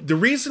you the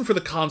reason for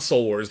the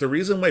console wars, the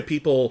reason why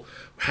people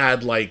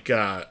had,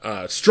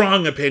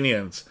 strong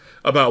opinions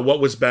about what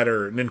was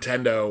better,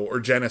 Nintendo or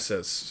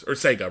Genesis, or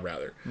Sega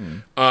rather,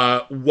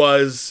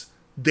 was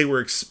they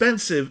were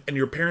expensive and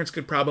your parents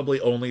could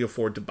probably only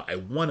afford to buy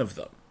one of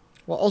them.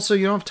 Well, also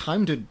you don't have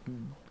time to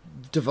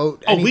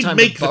devote any we'd time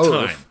make to both.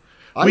 The time.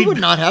 I would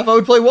not have. I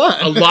would play one.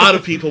 A lot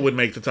of people would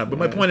make the time. But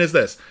my point is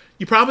this.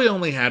 You probably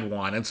only had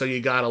one, and so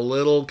you got a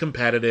little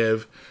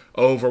competitive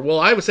over, well,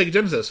 I have a Sega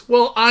Genesis.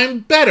 Well,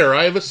 I'm better.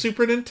 I have a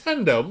Super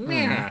Nintendo.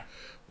 Yeah.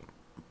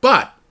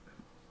 But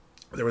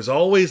there was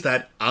always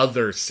that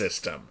other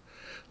system.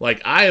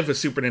 I have a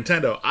Super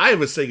Nintendo. I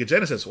have a Sega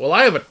Genesis. Well,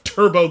 I have a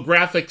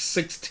TurboGrafx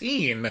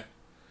 16.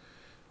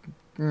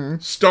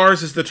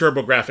 Stars is the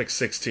TurboGrafx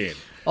 16.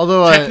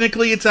 Although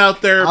technically it's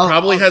out there,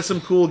 probably has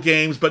some cool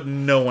games, but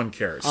no one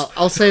cares.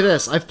 I'll say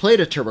this: I've played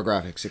a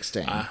TurboGrafx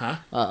 16.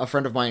 A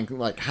friend of mine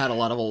had a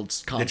lot of old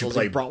consoles. Did you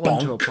play brought Bonk?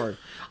 One to a party.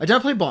 I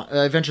did play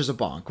Adventures of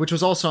Bonk, which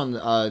was also on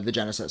the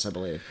Genesis, I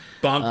believe.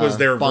 Bonk was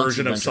their Bonk's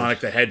version Adventures. of Sonic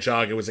the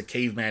Hedgehog. It was a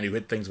caveman who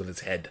hit things with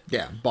his head.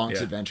 Yeah,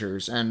 Bonk's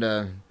Adventures, and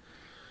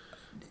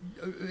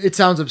it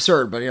sounds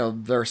absurd, but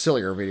there are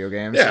sillier video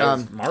games.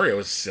 Yeah, Mario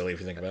was silly if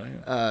you think about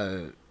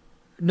it.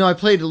 No, I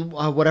played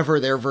whatever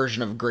their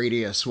version of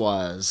Gradius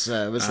was.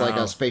 It was like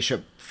a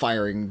spaceship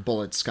firing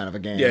bullets kind of a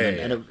game.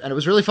 And it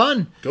was really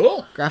fun.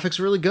 Cool. Graphics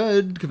were really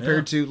good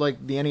compared to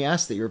the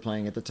NES that you were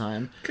playing at the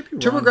time. Could be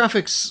wrong.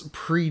 TurboGrafx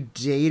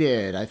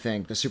predated, I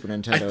think, the Super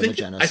Nintendo and the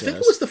Genesis. I think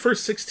it was the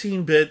first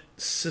 16-bit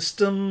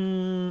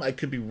system. I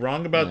could be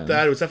wrong about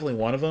that. It was definitely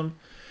one of them.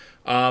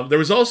 There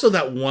was also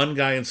that one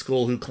guy in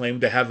school who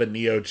claimed to have a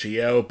Neo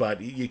Geo, but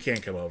you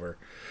can't come over.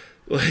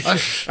 My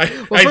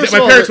parents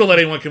won't let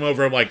anyone come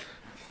over. I'm like,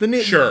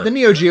 sure. The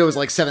Neo Geo was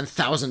like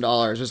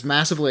 $7,000. It was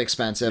massively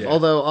expensive. Yeah.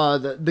 Although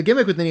the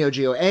gimmick with the Neo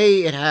Geo,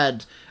 it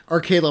had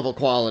arcade level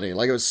quality. It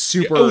was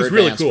super advanced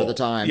really cool for the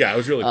time. Yeah, it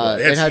was really cool.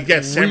 It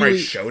had Samurai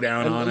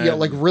Showdown on it. Yeah,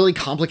 really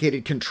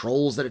complicated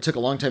controls that it took a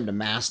long time to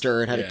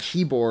master. It had a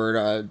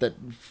keyboard that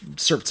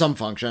served some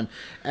function.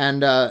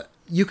 And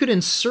you could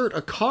insert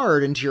a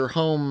card into your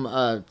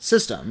home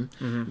system,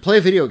 play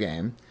a video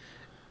game,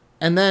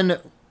 and then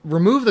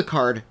remove the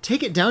card,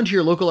 take it down to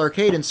your local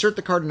arcade, insert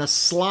the card in a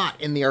slot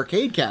in the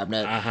arcade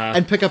cabinet,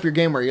 and pick up your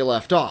game where you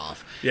left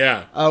off.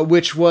 Yeah.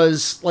 Which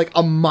was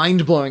a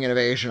mind-blowing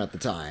innovation at the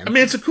time. I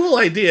mean, it's a cool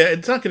idea.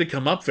 It's not going to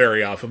come up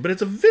very often, but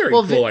it's a very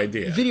cool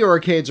idea. Video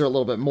arcades are a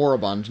little bit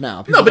moribund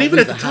now. No, but even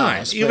at the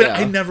time,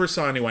 I never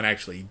saw anyone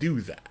actually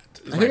do that.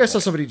 I think I saw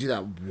somebody do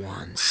that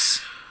once.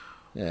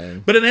 Yeah.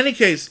 But in any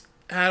case,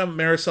 Adam,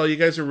 Marisol, you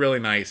guys are really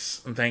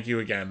nice, and thank you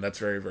again. That's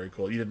very, very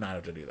cool. You did not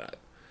have to do that.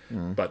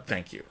 But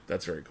thank you.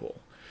 That's very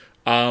cool.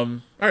 All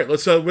right,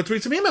 let's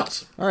read some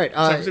emails. All right.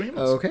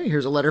 Okay,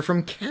 here's a letter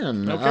from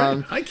Ken.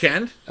 Okay. Hi,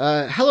 Ken.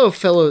 Hello,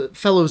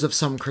 fellows of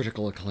some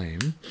critical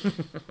acclaim.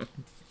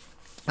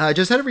 I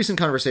just had a recent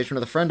conversation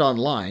with a friend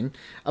online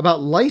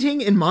about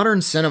lighting in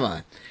modern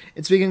cinema.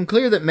 It's become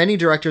clear that many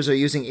directors are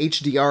using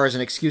HDR as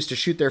an excuse to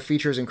shoot their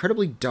features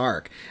incredibly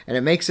dark, and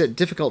it makes it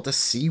difficult to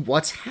see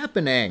what's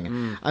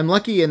happening. I'm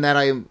lucky in that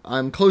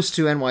I'm close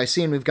to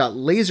NYC, and we've got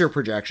laser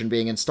projection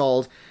being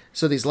installed,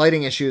 so these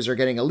lighting issues are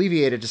getting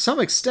alleviated to some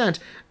extent,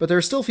 but there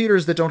are still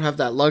theaters that don't have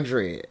that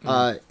luxury.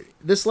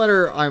 This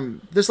letter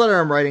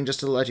I'm writing just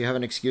to let you have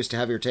an excuse to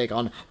have your take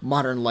on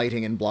modern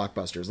lighting in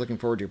blockbusters. Looking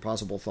forward to your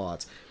possible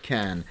thoughts,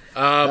 Ken.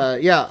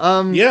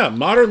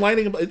 Modern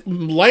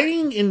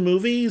lighting in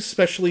movies,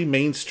 especially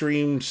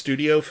mainstream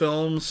studio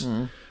films,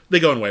 they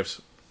go in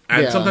waves,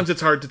 and sometimes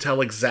it's hard to tell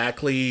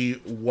exactly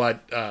what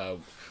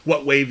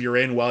what wave you're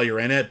in while you're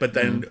in it, but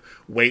then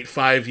wait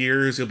 5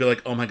 years, you'll be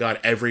like, oh my god,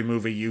 every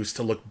movie used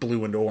to look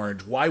blue and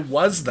orange. Why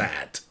was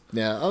that?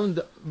 Yeah,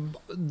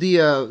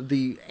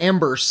 the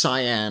amber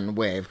cyan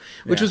wave,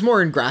 which was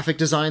more in graphic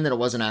design than it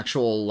was in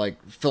actual like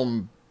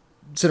film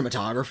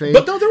cinematography.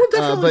 But no, there were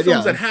definitely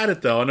films that had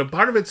it though, and a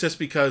part of it's just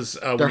because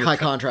they're high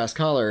contrast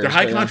colors. They're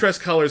high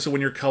contrast colors, so when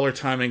you're color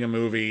timing a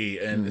movie,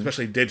 and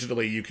especially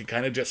digitally, you can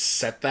kind of just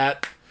set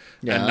that.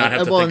 Yeah, and not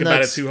have to think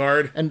about it too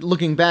hard. And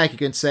looking back, you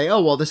can say, oh,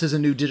 well, this is a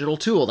new digital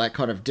tool, that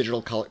kind of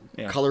digital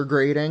color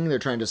grading. They're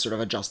trying to sort of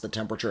adjust the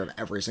temperature of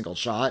every single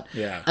shot.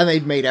 Yeah. And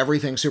they made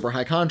everything super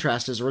high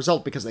contrast as a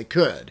result because they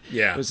could.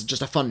 Yeah. It was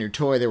just a fun new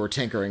toy they were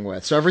tinkering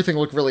with. So everything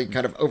looked really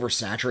kind of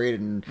oversaturated,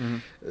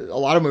 and a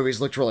lot of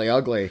movies looked really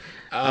ugly.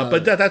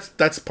 But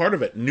that's part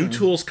of it. New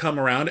tools come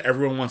around.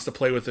 Everyone wants to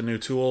play with the new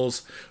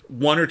tools.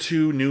 One or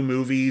two new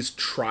movies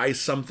try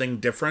something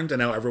different, and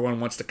now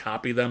everyone wants to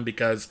copy them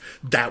because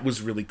that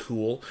was really cool.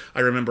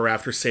 I remember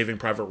after Saving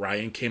Private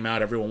Ryan came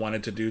out, everyone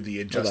wanted to do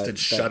the adjusted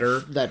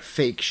shutter. That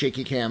fake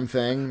shaky cam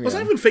thing. Well, it's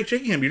not even fake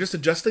shaky cam. You're just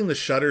adjusting the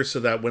shutter so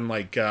that when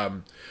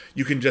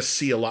you can just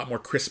see a lot more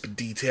crisp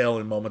detail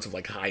in moments of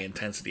like high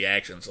intensity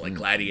action. So like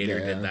Gladiator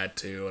did that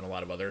too, and a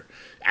lot of other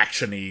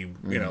actiony,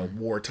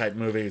 war type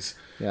movies.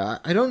 Yeah,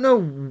 I don't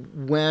know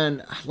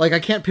when, like,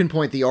 I can't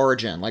pinpoint the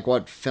origin, like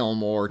what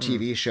film or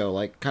TV show,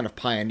 like, kind of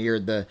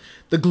pioneered the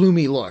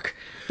gloomy look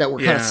that we're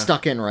kind of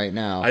stuck in right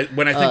now.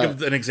 When I think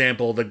of an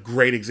example, the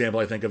great example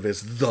I think of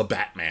is The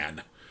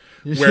Batman,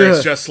 where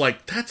it's just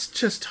like, that's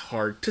just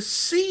hard to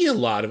see a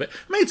lot of it.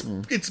 I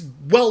mean,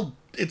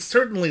 it's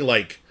certainly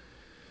like,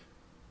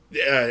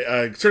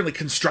 certainly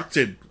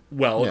constructed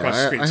well across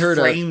the screen. It's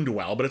framed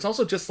well, but it's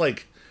also just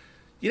like,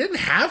 you didn't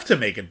have to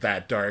make it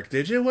that dark,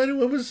 did you? What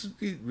was...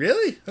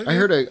 Really? Okay. I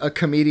heard a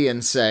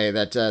comedian say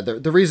that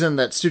the reason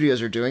that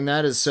studios are doing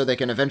that is so they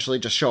can eventually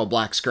just show a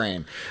black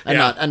screen and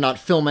not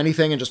film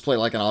anything and just play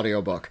like an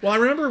audiobook. Well, I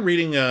remember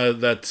reading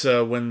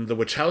that when the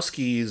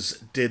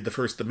Wachowskis did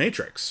The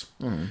Matrix,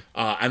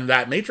 and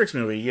that Matrix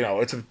movie,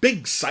 it's a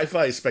big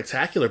sci-fi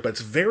spectacular, but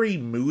it's very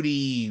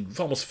moody,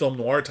 almost film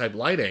noir type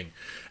lighting.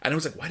 And I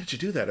was like, why did you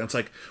do that? And it's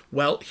like,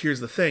 well,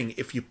 here's the thing.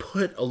 If you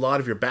put a lot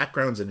of your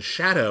backgrounds in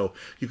shadow,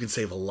 you can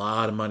save a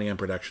lot of money on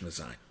production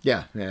design.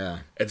 Yeah.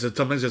 And so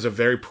sometimes there's a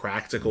very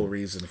practical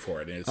reason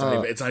for it. And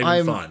it's not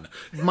even fun.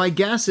 My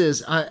guess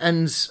is,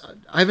 and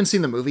I haven't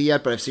seen the movie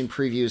yet, but I've seen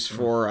previews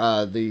for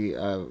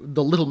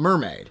the Little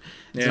Mermaid.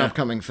 It's an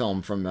upcoming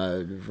film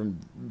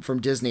from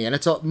Disney, and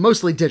it's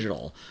mostly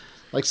digital.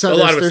 Like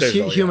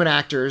there's human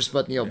actors,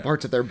 but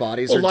parts of their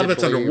bodies are a lot of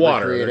it's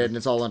underwater, recreated, and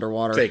it's all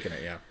underwater. Faking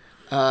it,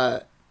 yeah.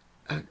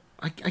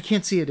 I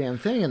can't see a damn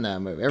thing in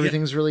that movie.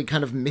 Everything's really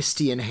kind of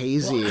misty and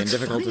hazy and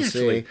difficult to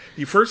see.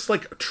 The first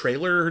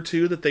trailer or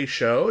two that they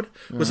showed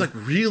was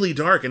really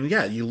dark, and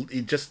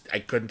I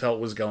couldn't tell what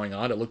was going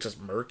on. It looked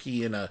just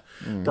murky in a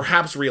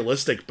perhaps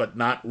realistic but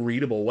not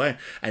readable way.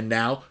 And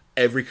now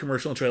every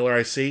commercial and trailer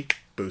I see,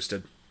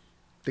 boosted.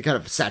 They kind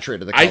of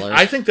saturated the colors.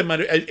 I think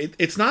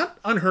it's not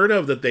unheard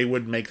of that they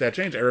would make that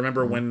change. I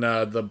remember when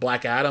the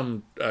Black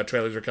Adam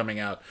trailers were coming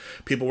out,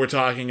 people were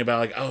talking about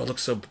like, oh, it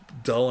looks so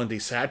dull and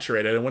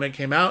desaturated. And when it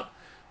came out,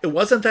 it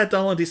wasn't that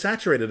dull and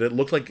desaturated. It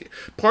looked like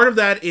part of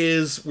that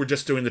is we're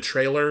just doing the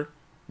trailer.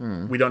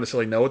 We don't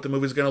necessarily know what the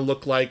movie's going to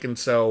look like, and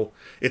so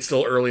it's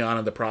still early on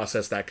in the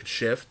process that could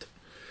shift.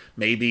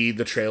 Maybe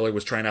the trailer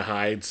was trying to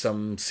hide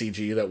some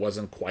CG that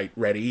wasn't quite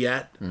ready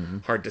yet.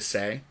 Hard to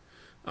say.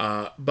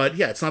 But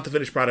it's not the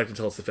finished product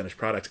until it's the finished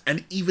product,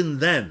 and even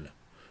then,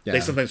 they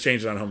sometimes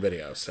change it on home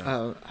video.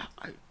 So,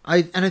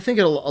 I think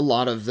a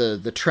lot of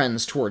the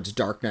trends towards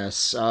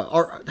darkness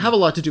have a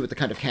lot to do with the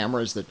kind of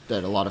cameras that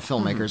a lot of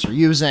filmmakers are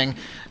using.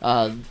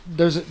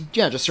 There's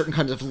just certain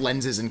kinds of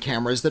lenses and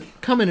cameras that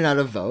come in and out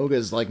of vogue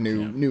as like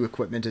new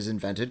equipment is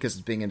invented because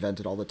it's being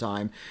invented all the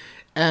time.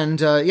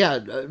 And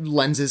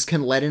lenses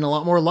can let in a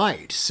lot more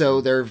light, so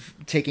they're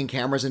taking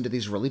cameras into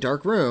these really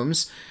dark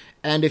rooms.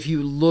 And if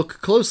you look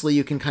closely,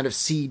 you can kind of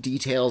see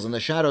details in the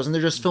shadows, and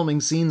they're just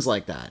filming scenes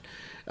like that.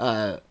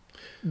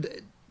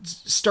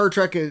 Star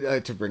Trek,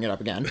 to bring it up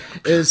again,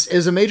 is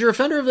a major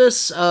offender of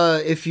this.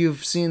 If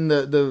you've seen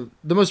the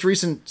most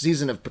recent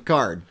season of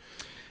Picard,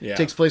 it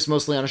takes place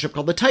mostly on a ship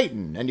called the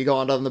Titan, and you go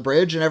on the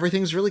bridge, and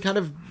everything's really kind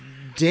of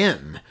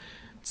dim.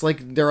 It's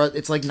like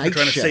it's like night shift.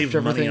 They're trying to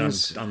save money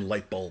on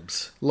light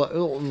bulbs.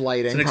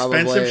 Lighting, it's an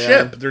expensive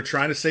ship. They're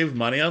trying to save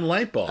money on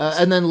light bulbs.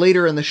 And then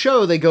later in the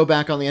show, they go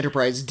back on the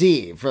Enterprise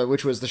D,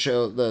 which was the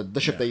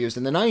ship they used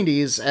in the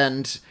 90s,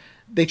 and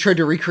they tried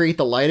to recreate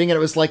the lighting, and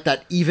it was like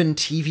that even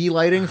TV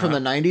lighting from the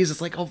 90s. It's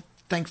like, oh,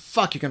 thank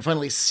fuck, you can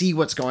finally see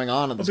what's going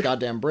on this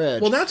goddamn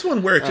bridge. Well, that's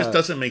one where it just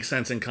doesn't make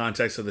sense in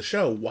context of the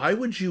show. Why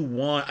would you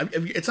want...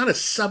 it's not a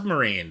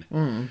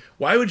submarine.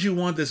 Why would you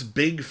want this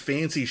big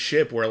fancy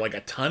ship where like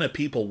a ton of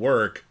people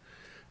work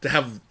to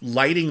have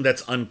lighting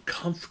that's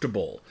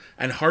uncomfortable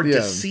and hard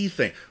to see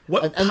things.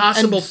 What And-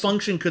 possible and-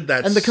 function could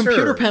that And the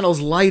computer serve?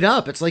 panels light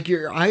up. It's like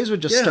your eyes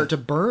would just Yeah. start to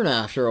burn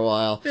after a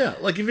while. Yeah,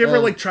 like if you ever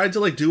like tried to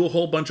like do a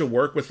whole bunch of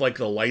work with like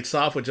the lights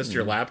off with just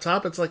your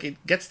laptop, it's like it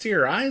gets to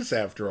your eyes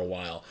after a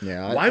while.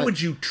 Yeah, Why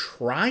would you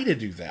try to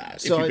do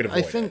that So if you could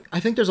avoid I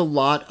think there's a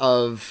lot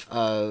of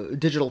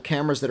digital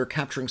cameras that are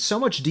capturing so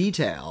much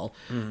detail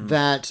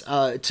that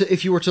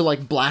if you were to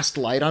like blast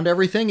light onto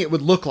everything, it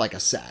would look like a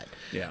set.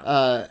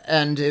 Yeah.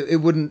 And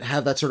it wouldn't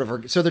have that sort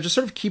of... So they're just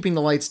sort of keeping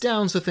the lights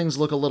down so things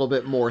look a little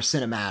bit more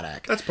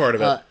cinematic. That's part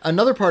of it.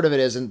 Another part of it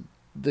is, in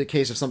the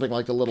case of something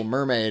like The Little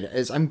Mermaid,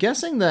 is I'm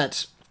guessing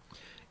that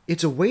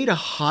it's a way to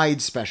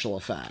hide special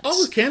effects.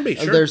 Oh, it can be,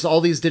 sure. There's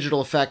all these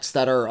digital effects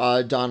that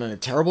are done in a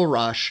terrible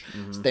rush.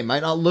 They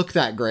might not look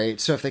that great,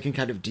 so if they can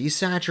kind of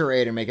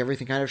desaturate and make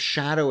everything kind of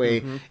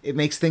shadowy, it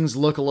makes things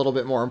look a little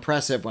bit more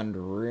impressive when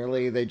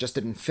really they just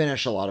didn't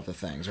finish a lot of the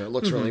things, or it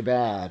looks really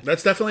bad.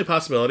 That's definitely a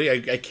possibility.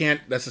 I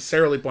can't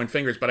necessarily point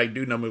fingers, but I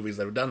do know movies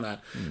that have done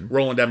that.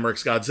 Roland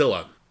Emmerich's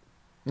Godzilla.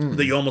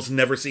 That you almost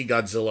never see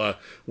Godzilla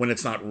when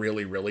it's not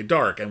really, really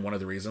dark. And one of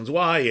the reasons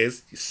why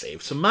is you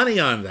save some money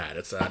on that.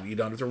 It's you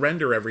don't have to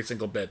render every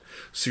single bit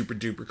super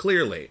duper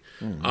clearly.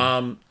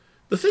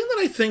 The thing that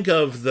I think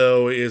of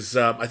though is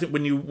I think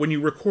when you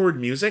record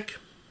music,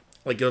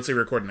 like let's say you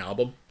record an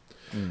album,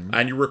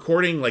 and you're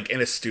recording like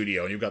in a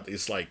studio, and you've got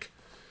these like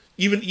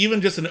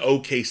even just an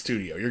okay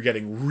studio, you're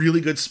getting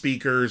really good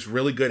speakers,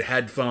 really good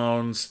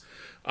headphones.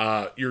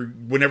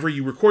 Whenever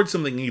you record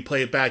something and you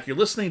play it back, you're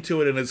listening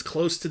to it in as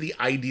close to the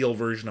ideal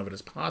version of it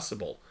as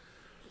possible.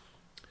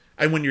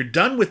 And when you're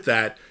done with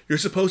that, you're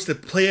supposed to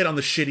play it on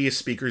the shittiest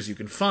speakers you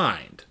can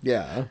find.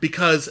 Yeah.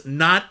 Because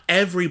not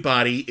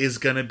everybody is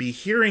going to be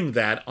hearing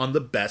that on the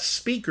best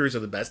speakers or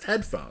the best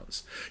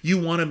headphones. You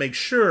want to make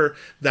sure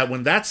that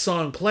when that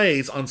song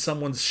plays on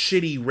someone's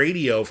shitty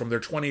radio from their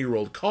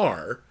 20-year-old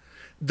car,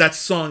 that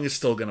song is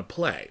still going to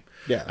play.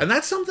 Yeah. And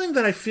that's something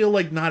that I feel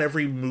like not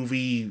every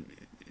movie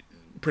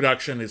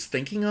production is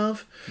thinking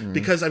of,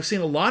 because I've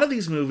seen a lot of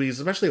these movies,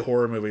 especially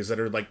horror movies,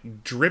 that are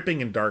like dripping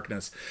in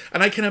darkness.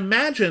 And I can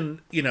imagine,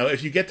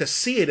 if you get to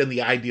see it in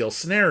the ideal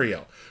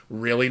scenario,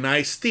 really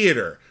nice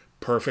theater,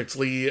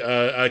 perfectly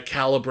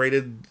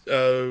calibrated,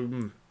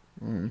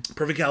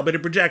 perfect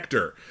calibrated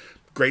projector,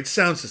 great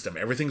sound system,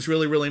 everything's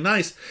really, really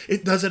nice.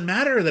 It doesn't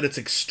matter that it's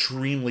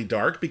extremely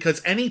dark,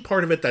 because any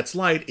part of it that's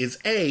light is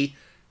A,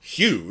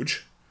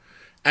 huge,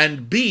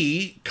 and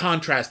B,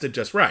 contrasted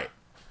just right.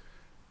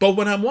 But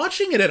when I'm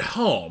watching it at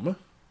home,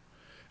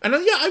 and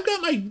yeah, I've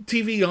got my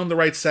TV on the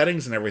right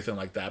settings and everything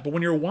like that, but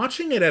when you're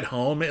watching it at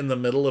home in the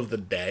middle of the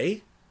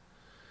day,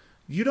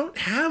 you don't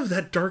have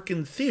that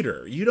darkened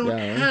theater. You don't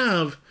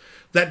have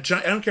that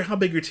giant... I don't care how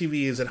big your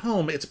TV is at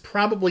home, it's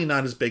probably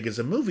not as big as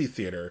a movie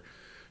theater.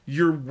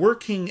 You're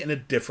working in a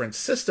different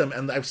system,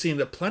 and I've seen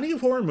plenty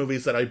of horror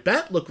movies that I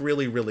bet look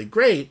really, really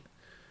great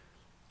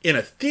in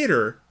a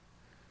theater,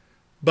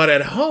 but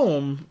at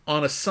home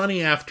on a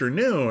sunny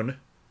afternoon,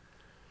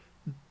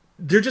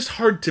 they're just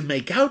hard to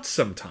make out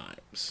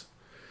sometimes.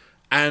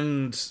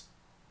 And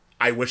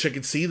I wish I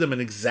could see them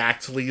in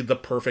exactly the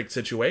perfect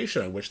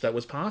situation. I wish that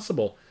was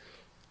possible.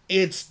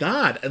 It's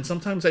not. And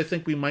sometimes I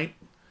think we might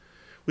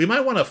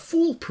want to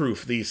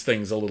foolproof these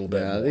things a little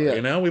bit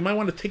more, We might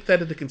want to take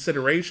that into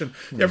consideration.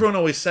 Everyone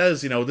always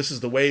says, this is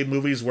the way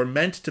movies were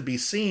meant to be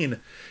seen.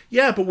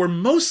 Yeah, but we're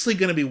mostly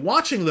going to be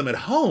watching them at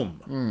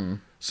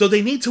home. So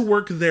they need to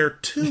work there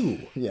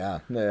too. Yeah.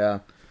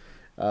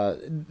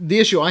 The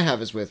issue I have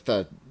is with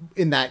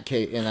in that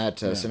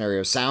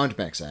scenario, sound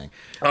mixing,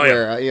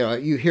 where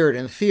you hear it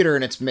in the theater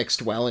and it's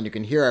mixed well and you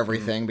can hear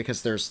everything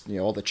because there's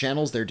all the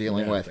channels they're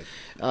dealing with.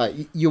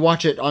 You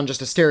watch it on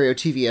just a stereo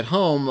TV at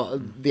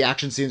home, the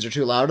action scenes are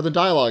too loud or the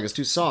dialogue is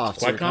too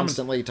soft. So you're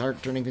constantly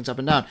turning things up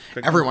and down.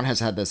 Everyone has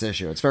had this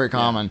issue. It's very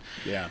common.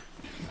 Yeah.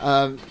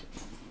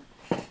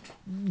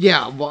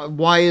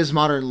 Why is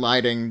modern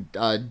lighting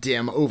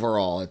dim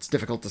overall? It's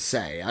difficult to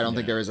say. I don't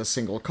think there is a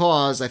single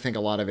cause. I think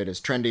a lot of it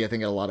is trendy. I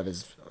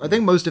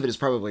think most of it is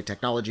probably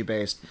technology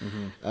based.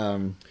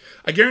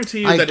 I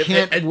guarantee you that I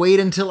can't wait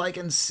until I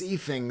can see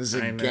things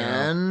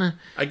again.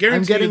 I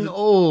guarantee I'm getting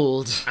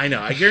old. I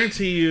know. I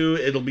guarantee you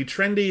it'll be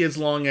trendy as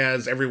long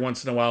as every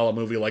once in a while a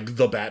movie like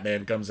The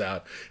Batman comes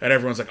out and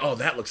everyone's like, oh,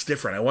 that looks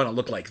different. I want to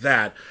look like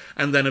that.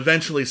 And then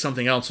eventually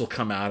something else will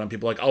come out and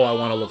people are like, oh, I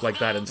want to look like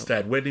that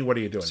instead. Whitney, what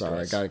are you doing?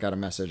 Sorry, I got a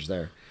message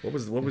there. What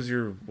was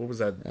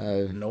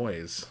that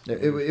noise?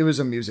 It was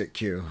a music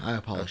cue. I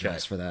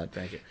apologize for that.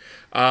 Thank you.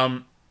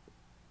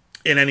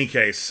 In any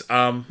case,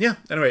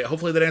 anyway,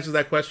 hopefully that answers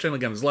that question.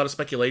 Again, there's a lot of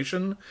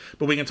speculation,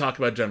 but we can talk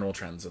about general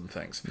trends and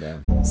things. Yeah.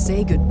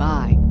 Say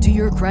goodbye to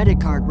your credit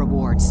card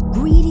rewards.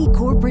 Greedy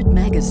corporate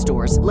mega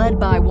stores,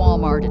 led by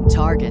Walmart and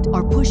Target,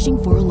 are pushing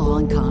for a law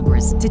in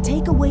Congress to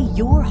take away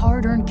your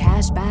hard-earned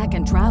cash back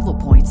and travel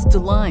points to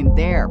line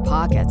their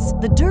pockets.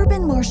 The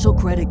Durbin-Marshall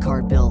credit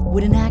card bill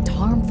would enact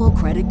harmful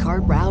credit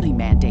card routing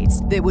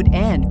mandates that would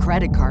end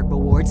credit card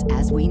rewards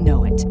as we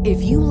know it.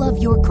 If you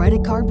love your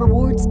credit card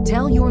rewards,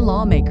 tell your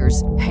lawmakers,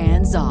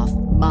 hands off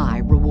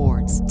my rewards.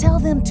 warrants. Tell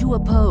them to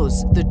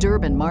oppose the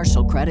Durbin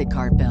Marshall credit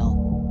card bill.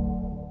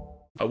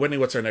 Whitney,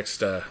 what's our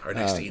next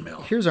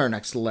email? Here's our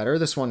next letter.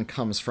 This one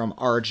comes from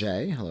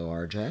RJ. Hello,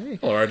 RJ.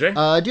 Hello,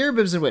 RJ. Dear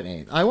Bibbs and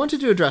Whitney, I wanted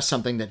to address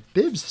something that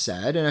Bibbs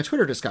said in a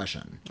Twitter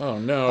discussion. Oh,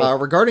 no.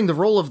 Regarding the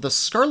role of the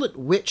Scarlet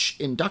Witch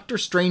in Doctor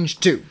Strange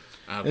 2.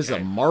 Okay. This is a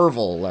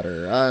Marvel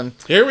letter.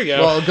 Here we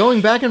go. Well, going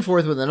back and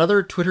forth with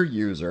another Twitter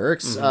user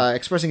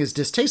expressing his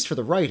distaste for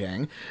the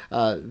writing.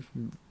 I'm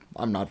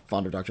not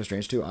fond of Doctor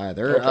Strange 2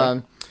 either.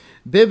 Okay.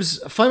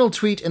 Bibbs' final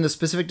tweet in the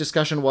specific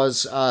discussion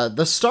was,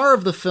 the star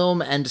of the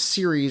film and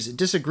series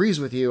disagrees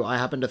with you. I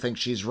happen to think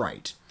she's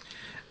right.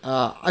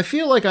 I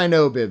feel like I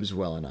know Bibbs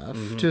well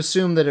enough to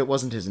assume that it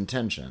wasn't his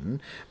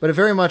intention, but it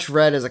very much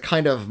read as a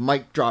kind of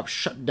mic drop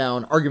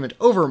shutdown argument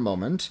over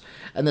moment,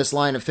 and this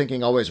line of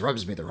thinking always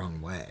rubs me the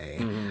wrong way.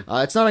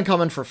 It's not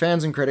uncommon for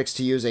fans and critics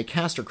to use a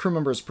cast or crew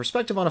member's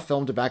perspective on a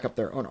film to back up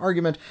their own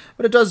argument,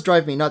 but it does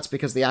drive me nuts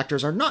because the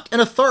actors are not an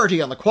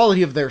authority on the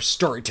quality of their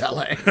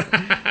storytelling.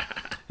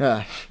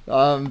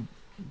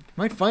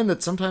 Might find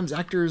that sometimes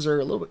actors are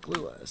a little bit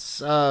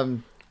clueless.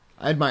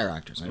 I admire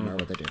actors. I admire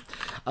what they do.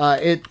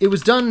 It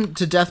was done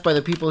to death by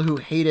the people who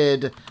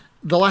hated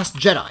The Last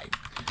Jedi,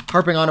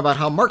 harping on about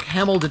how Mark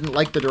Hamill didn't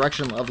like the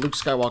direction of Luke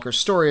Skywalker's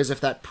story as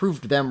if that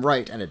proved them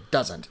right, and it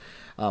doesn't.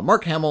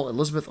 Mark Hamill,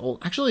 Elizabeth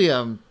Olsen... Actually,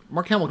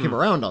 Mark Hamill came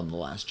around on The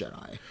Last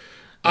Jedi.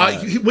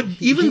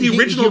 The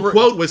original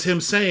quote was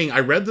him saying, I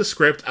read the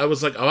script, I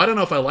was like, oh, I don't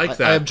know if I like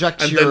that. I object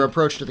to your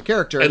approach to the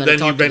character. And then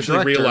he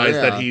eventually realized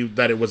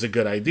that it was a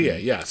good idea.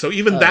 Yeah, so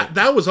even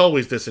that was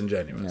always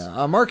disingenuous.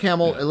 Yeah. Mark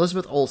Hamill,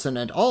 Elizabeth Olsen,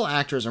 and all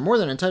actors are more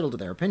than entitled to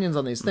their opinions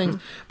on these things,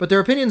 but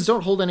their opinions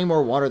don't hold any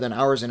more water than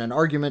ours in an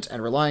argument,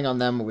 and relying on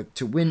them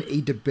to win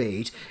a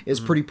debate is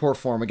pretty poor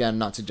form. Again,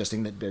 not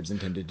suggesting that Bibbs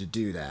intended to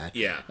do that.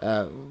 Yeah.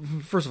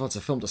 First of all, it's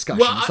a film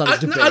discussion. It's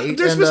not a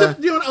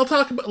debate. I'll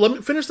talk about... Let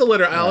me finish the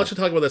letter. I'll let you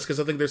talk about this because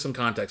I think there's some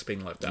context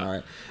being left out. All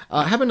right.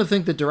 I happen to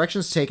think the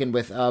directions taken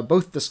with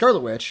both the Scarlet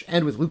Witch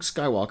and with Luke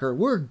Skywalker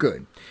were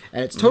good.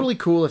 And it's totally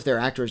cool if their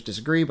actors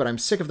disagree, but I'm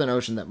sick of the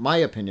notion that my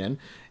opinion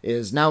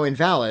is now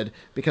invalid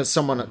because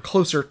someone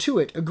closer to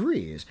it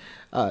disagrees.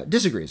 I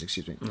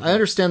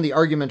understand the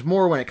argument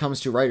more when it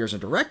comes to writers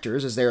and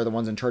directors, as they are the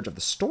ones in charge of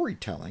the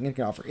storytelling and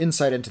can offer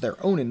insight into their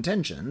own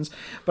intentions,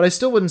 but I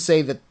still wouldn't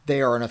say that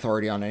they are an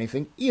authority on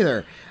anything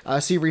either.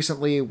 See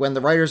recently when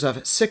the writers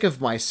of Sick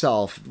of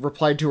Myself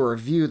replied to a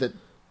review that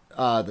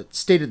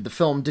stated the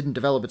film didn't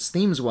develop its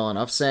themes well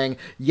enough, saying,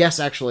 yes,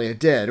 actually it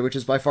did, which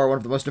is by far one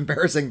of the most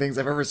embarrassing things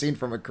I've ever seen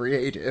from a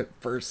creative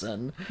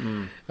person.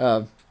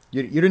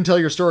 You didn't tell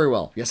your story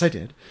well. Yes, I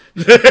did.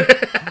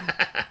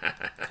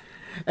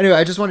 Anyway,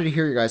 I just wanted to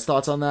hear your guys'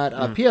 thoughts on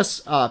that.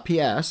 P.S.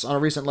 On a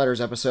recent Letters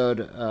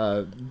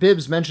episode,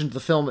 Bibbs mentioned the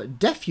film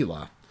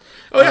Defula,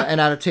 an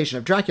adaptation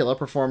of Dracula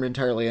performed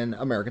entirely in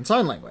American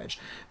Sign Language.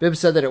 Bibbs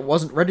said that it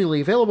wasn't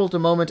readily available at the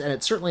moment, and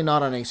it's certainly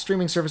not on any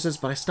streaming services,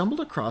 but I stumbled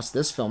across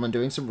this film in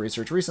doing some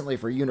research recently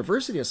for a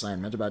university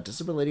assignment about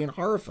disability in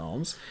horror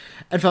films,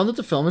 and found that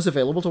the film is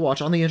available to watch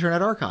on the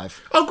Internet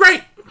Archive. Oh,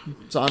 great!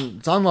 It's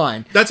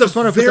online. Just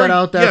want to put that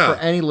out there for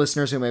any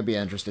listeners who may be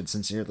interested.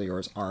 Sincerely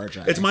yours,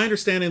 RJ. It's my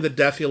understanding that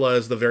Defula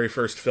is the very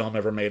first film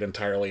ever made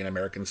entirely in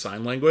American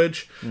Sign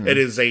Language. It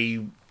is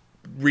a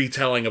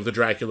retelling of the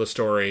Dracula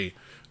story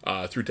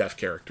through deaf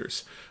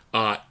characters.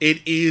 It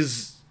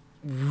is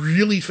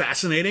really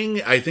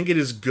fascinating. I think it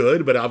is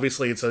good, but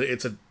obviously it's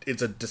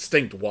a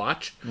distinct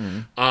watch.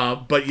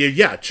 But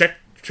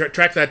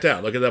track that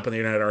down. Look it up on the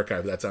Internet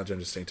Archive. That sounds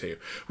interesting to you.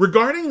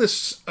 Regarding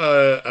this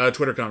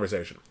Twitter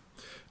conversation,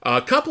 a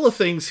couple of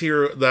things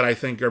here that I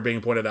think are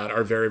being pointed out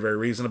are very, very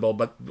reasonable,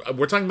 but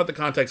we're talking about the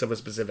context of a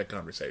specific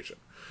conversation.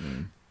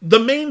 The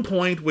main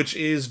point, which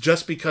is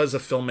just because a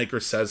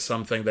filmmaker says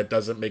something that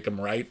doesn't make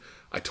him right,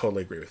 I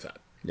totally agree with that.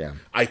 Yeah.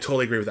 I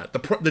totally agree with that.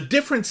 The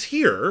difference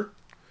here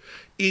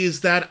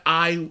is that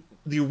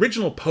the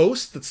original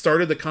post that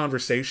started the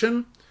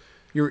conversation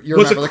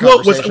was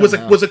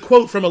a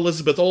quote from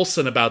Elizabeth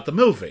Olsen about the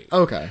movie.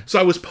 Okay. So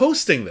I was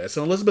posting this,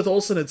 and Elizabeth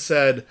Olsen had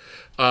said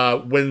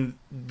when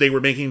they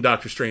were making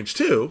Doctor Strange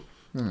 2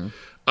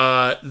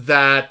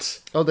 that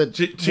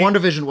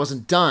WandaVision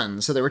wasn't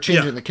done, so they were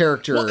changing the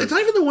character. Well, it's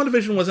not even the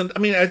WandaVision wasn't. I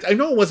mean, I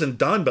know it wasn't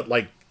done, but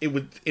like it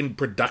was in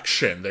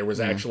production. There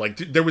was actually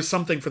there was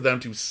something for them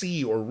to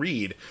see or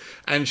read,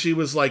 and she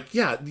was like,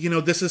 "Yeah,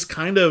 this is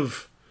kind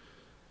of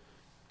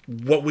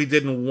what we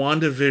did in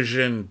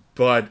WandaVision,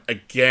 but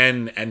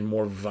again and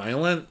more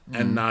violent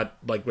and not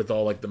like with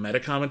all like the meta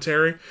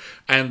commentary."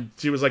 And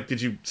she was like,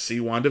 "Did you see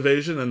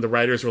WandaVision?" And the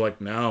writers were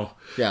like, "No."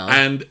 Yeah.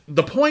 And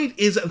the point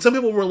is, and some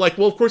people were like,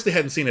 "Well, of course they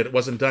hadn't seen it. It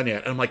wasn't done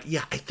yet." And I'm like,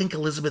 "Yeah, I think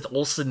Elizabeth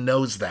Olsen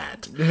knows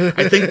that."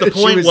 I think the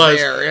point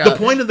the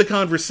point of the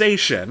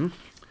conversation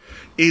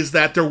is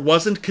that there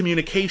wasn't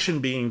communication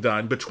being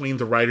done between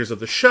the writers of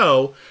the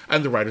show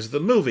and the writers of the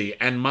movie.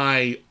 And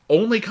my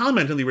only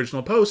comment in the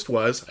original post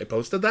was, I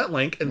posted that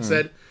link and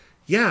said,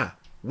 yeah,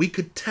 we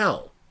could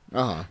tell.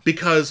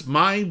 Because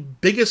my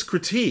biggest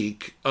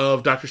critique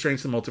of Doctor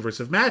Strange: The Multiverse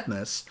of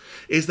Madness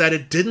is that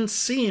it didn't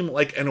seem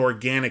like an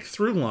organic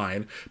through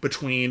line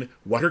between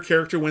what her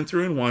character went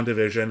through in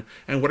WandaVision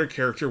and what her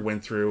character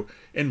went through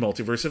in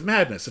Multiverse of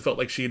Madness. It felt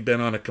like she had been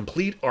on a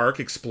complete arc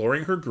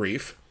exploring her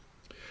grief,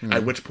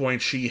 at which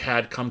point she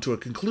had come to a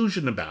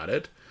conclusion about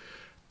it,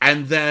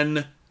 and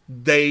then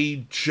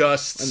they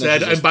just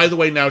said, and by the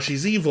way, now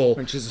she's evil.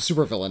 And she's a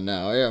supervillain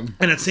now, yeah.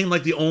 And it seemed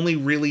like the only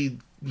really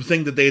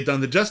thing that they had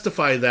done to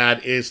justify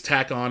that is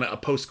tack on a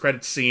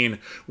post-credit scene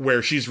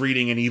where she's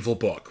reading an evil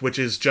book, which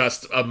is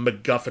just a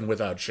MacGuffin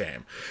without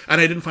shame.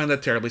 And I didn't find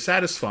that terribly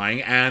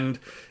satisfying, and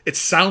it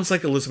sounds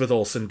like Elizabeth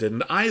Olsen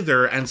didn't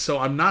either, and so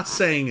I'm not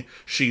saying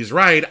she's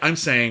right, I'm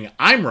saying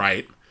I'm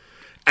right.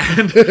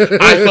 And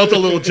I felt a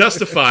little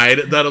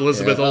justified that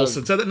Elizabeth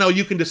Olsen said that. No,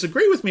 you can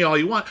disagree with me all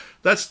you want.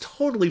 That's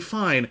totally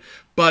fine.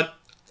 But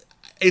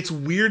it's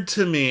weird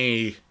to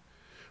me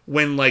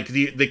when, like,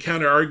 the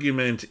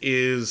counter-argument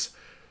is...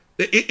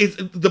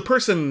 the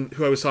person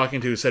who I was talking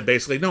to said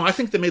basically, no, I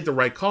think they made the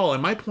right call.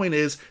 And my point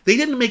is, they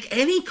didn't make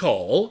any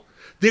call.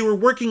 They were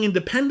working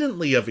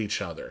independently of each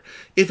other.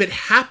 If it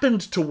happened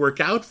to work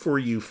out for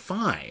you,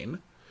 fine.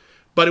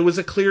 But it was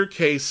a clear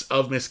case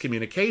of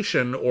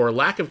miscommunication or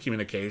lack of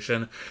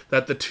communication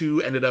that the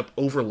two ended up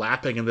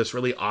overlapping in this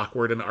really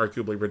awkward and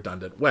arguably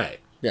redundant way.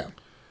 Yeah.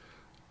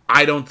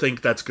 I don't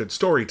think that's good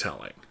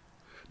storytelling.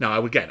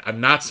 Now, again, I'm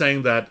not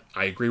saying that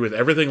I agree with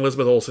everything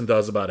Elizabeth Olsen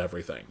does about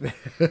everything.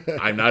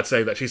 I'm not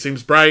saying that she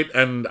seems bright,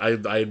 and I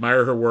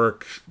admire her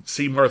work.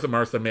 See Marcy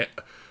May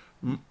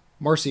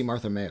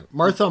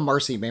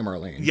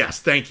Marlene. Yes,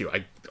 thank you.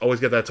 I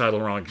always get that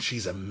title wrong.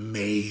 She's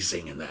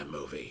amazing in that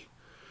movie.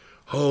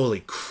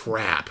 Holy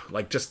crap!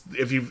 Like, just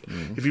if you've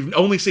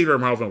only seen her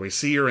in Marvel movies,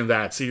 see her in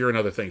that, see her in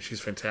other things. She's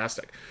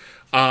fantastic.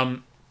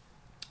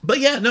 But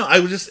yeah, no,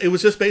 it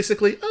was just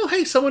basically, oh,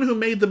 hey, someone who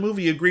made the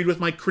movie agreed with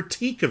my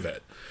critique of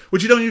it,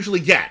 which you don't usually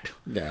get.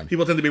 Yeah.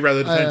 People tend to be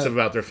rather defensive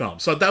about their film.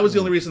 So that was the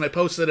only reason I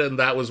posted it, and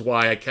that was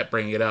why I kept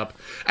bringing it up.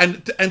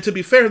 And to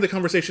be fair, the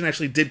conversation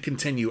actually did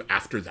continue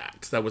after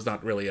that. That was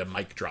not really a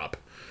mic drop.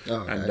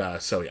 Okay.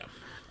 And so, yeah.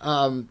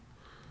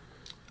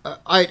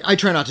 I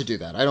try not to do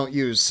that. I don't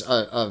use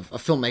a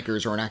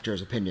filmmaker's or an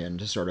actor's opinion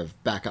to sort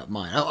of back up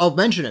mine. I'll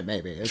mention it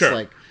maybe. It's sure.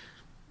 like,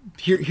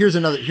 here's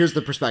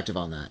the perspective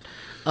on that.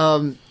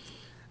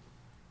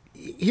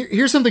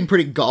 Here's something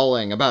pretty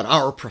galling about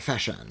our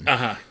profession.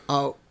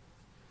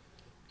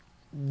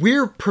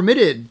 We're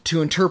permitted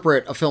to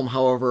interpret a film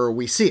however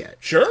we see it.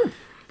 Sure.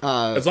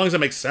 As long as it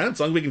makes sense,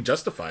 as long as we can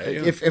justify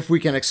it. Yeah. If we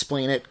can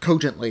explain it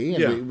cogently,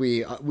 and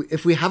we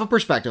if we have a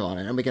perspective on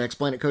it and we can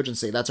explain it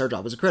cogently, that's our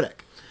job as a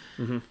critic.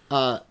 Mm-hmm.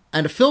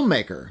 And a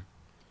filmmaker,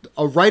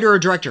 a writer or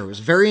director who's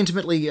very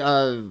intimately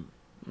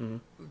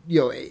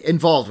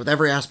involved with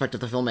every aspect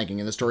of the filmmaking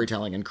and the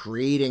storytelling and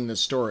creating the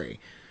story,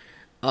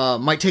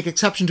 might take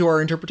exception to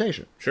our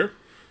interpretation. Sure.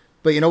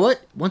 But you know what?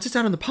 Once it's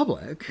out in the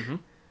public,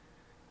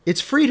 it's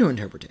free to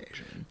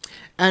interpretation.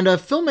 And a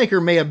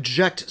filmmaker may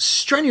object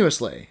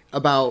strenuously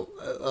about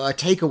a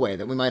takeaway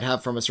that we might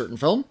have from a certain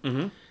film.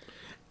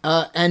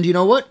 And you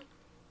know what?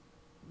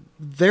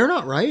 They're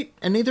not right,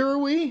 and neither are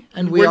we.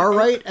 And we are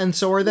right, and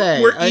so are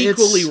they. We're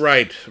equally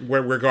right,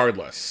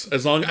 regardless.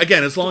 As long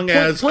as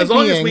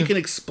we can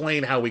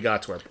explain how we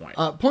got to our point.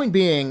 Point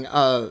being,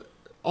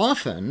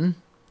 often,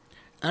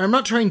 and I'm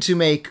not trying to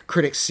make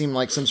critics seem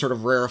like some sort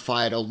of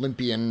rarefied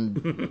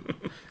Olympian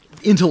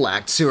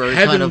intellects who are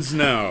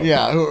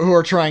who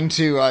are trying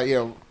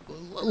to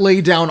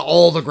lay down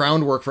all the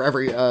groundwork for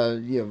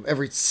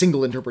every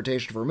single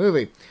interpretation for a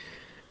movie.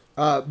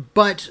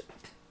 But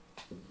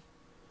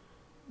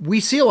we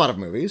see a lot of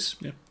movies.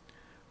 Yeah.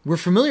 We're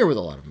familiar with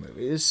a lot of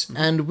movies,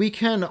 and we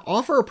can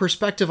offer a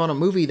perspective on a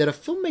movie that a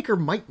filmmaker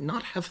might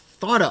not have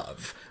thought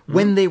of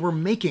when they were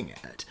making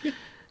it. Yeah.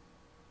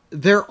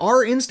 There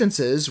are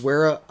instances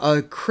where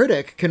a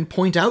critic can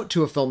point out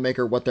to a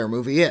filmmaker what their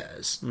movie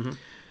is. And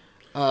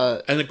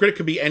the critic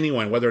could be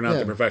anyone, whether or not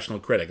they're a professional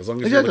critic. As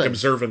long as you're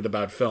observant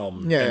about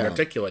film and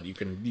articulate, you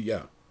can,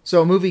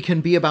 So a movie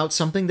can be about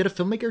something that a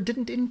filmmaker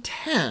didn't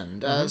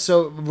intend.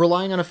 So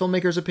relying on a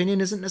filmmaker's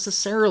opinion isn't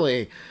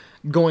necessarily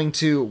going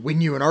to win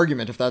you an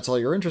argument if that's all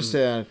you're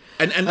interested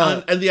in.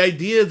 And the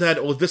idea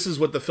that, this is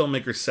what the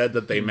filmmaker said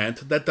that they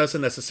meant, that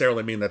doesn't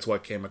necessarily mean that's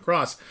what came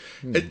across.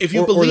 If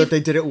you or that they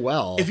did it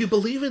well. If you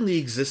believe in the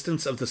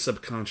existence of the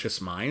subconscious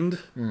mind,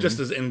 just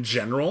as in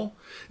general,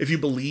 if you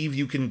believe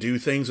you can do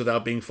things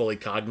without being fully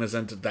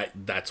cognizant that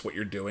that's what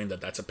you're doing,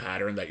 that that's a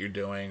pattern that you're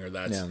doing, or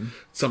that's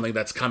something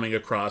that's coming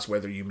across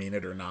whether you mean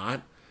it or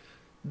not,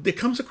 it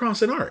comes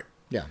across in art.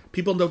 Yeah.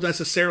 People don't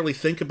necessarily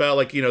think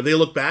about, they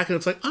look back and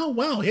it's like, oh,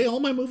 wow, hey,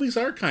 all my movies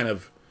are kind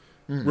of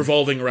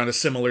revolving around a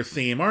similar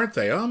theme, aren't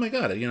they? Oh, my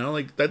God,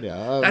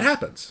 that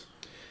happens.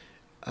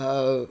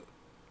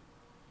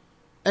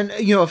 And,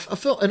 you know,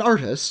 an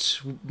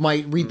artist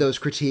might read those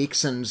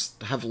critiques and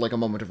have, like, a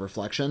moment of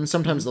reflection.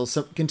 Sometimes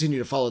they'll continue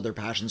to follow their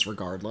passions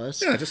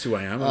regardless. Yeah, just who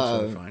I am. That's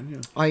totally fine, yeah.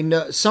 I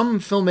know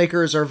some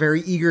filmmakers are very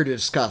eager to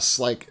discuss,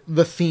 like,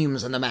 the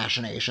themes and the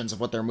machinations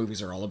of what their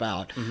movies are all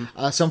about.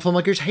 Some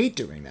filmmakers hate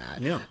doing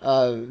that. Yeah.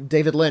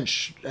 David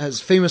Lynch has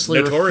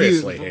famously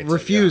Notoriously hates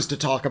refused to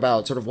talk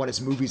about sort of what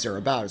his movies are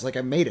about. It's like,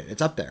 I made it.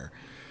 It's up there.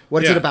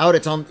 What is Yeah. it about?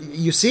 It's on.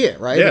 You see it,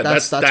 right? Yeah,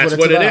 that's what, it's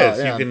it about.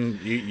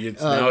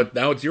 is. Yeah.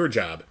 Now it's your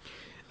job.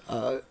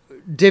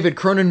 David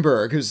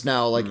Cronenberg, who's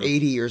now like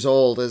 80 years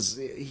old,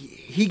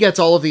 he gets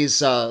all of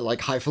these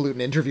like highfalutin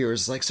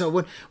interviewers like, so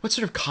what sort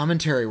of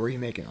commentary were you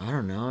making? I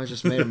don't know. I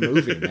just made a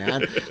movie,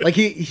 man. Like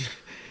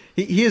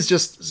he is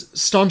just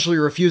staunchly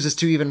refuses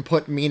to even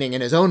put meaning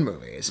in his own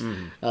movies.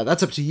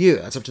 That's up to you.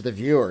 That's up to the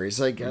viewer. He's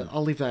like,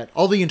 I'll leave that.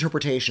 All the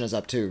interpretation is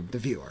up to the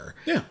viewer.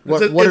 Yeah. What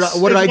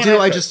did I do?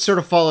 I just sort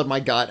of followed my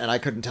gut, and I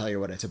couldn't tell you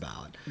what it's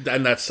about.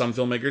 And that's some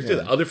filmmakers do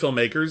that. Other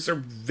filmmakers are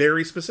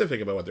very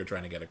specific about what they're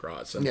trying to get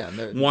across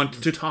and want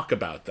to talk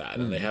about that.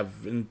 And they have,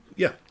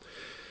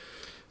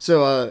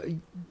 So,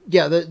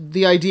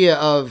 the idea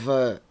of,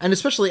 and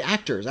especially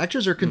actors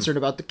are concerned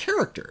about the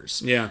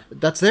characters. Yeah.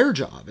 That's their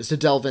job, is to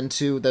delve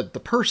into the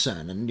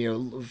person and, you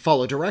know,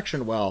 follow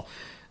direction well.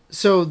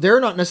 So they're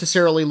not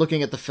necessarily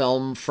looking at the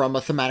film from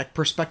a thematic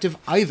perspective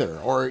either,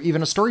 or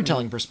even a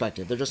storytelling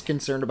perspective. They're just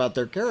concerned about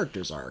their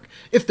character's arc,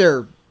 if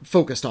they're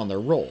focused on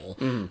their role.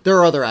 There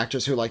are other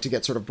actors who like to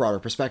get sort of broader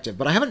perspective,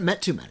 but I haven't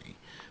met too many.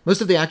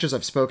 Most of the actors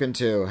I've spoken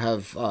to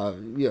have,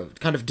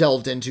 kind of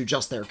delved into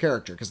just their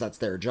character, because that's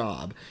their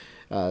job.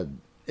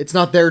 It's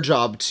not their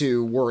job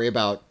to worry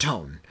about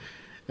tone.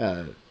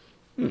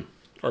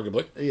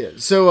 arguably. Yeah.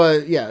 So,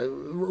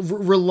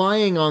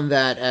 relying on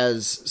that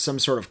as some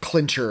sort of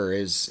clincher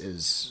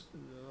is.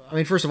 I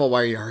mean, first of all,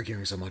 why are you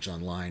arguing so much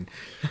online?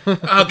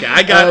 Okay,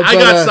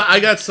 I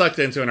got sucked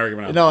into an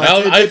argument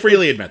online. I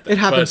freely admit that. It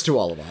happens to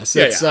all of us.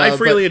 Yeah, I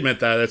freely admit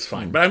that. That's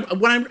fine. But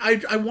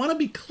I want to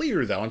be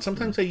clear though, and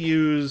sometimes I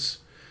use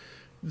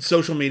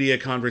social media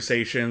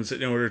conversations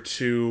in order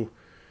to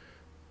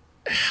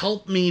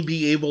help me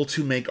be able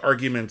to make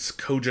arguments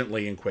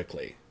cogently and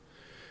quickly.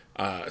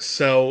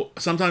 So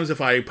sometimes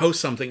if I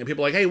post something and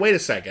people are like, hey, wait a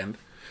second,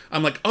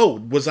 I'm like, oh,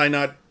 was I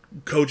not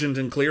cogent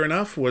and clear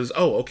enough?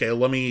 Okay,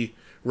 let me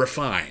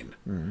refine.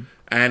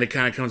 And it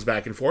kind of comes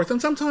back and forth.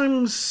 And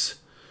sometimes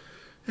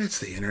it's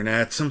the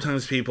internet.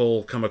 Sometimes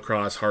people come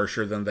across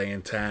harsher than they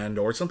intend,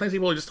 or sometimes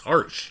people are just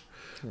harsh.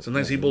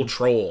 Sometimes people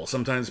troll.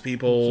 Sometimes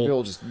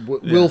people just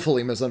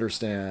willfully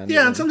misunderstand.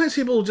 Yeah, and sometimes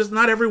people just,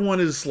 not everyone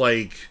is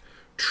like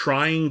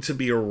trying to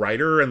be a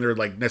writer, and they're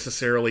like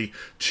necessarily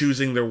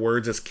choosing their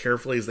words as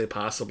carefully as they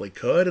possibly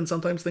could, and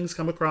sometimes things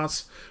come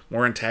across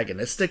more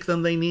antagonistic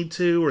than they need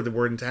to, or they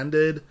were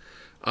intended.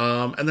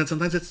 And then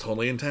sometimes it's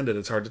totally intended.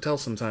 It's hard to tell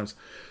sometimes.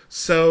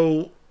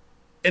 So,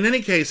 in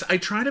any case, I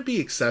try to be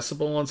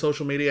accessible on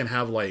social media and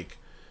have like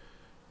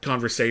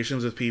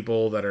conversations with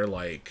people that are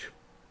like,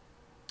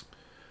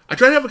 I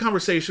try to have a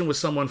conversation with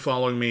someone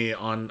following me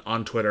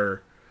on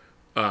Twitter,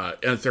 and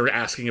if they're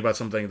asking about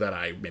something that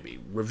I maybe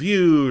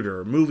reviewed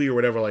or a movie or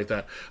whatever like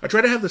that, I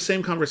try to have the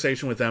same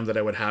conversation with them that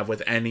I would have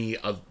with any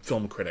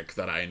film critic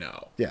that I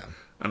know. Yeah.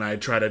 And I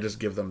try to just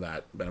give them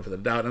that benefit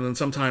of the doubt. And then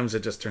sometimes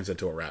it just turns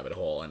into a rabbit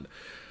hole. And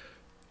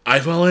I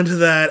fall into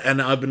that,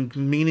 and I've been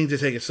meaning to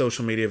take a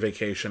social media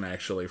vacation,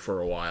 actually, for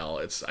a while.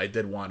 I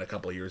did one a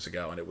couple of years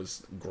ago, and it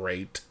was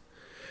great.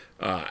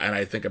 And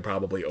I think I'm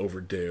probably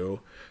overdue.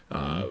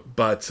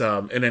 But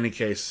in any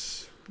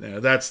case, yeah,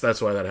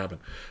 that's why that happened.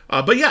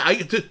 But yeah,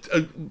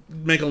 to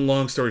make a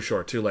long story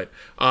short, too late.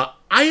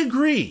 I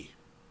agree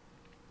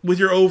with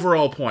your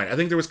overall point. I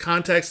think there was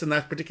context in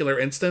that particular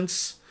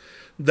instance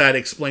that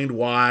explained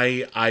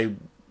why I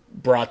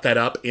brought that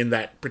up in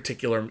that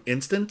particular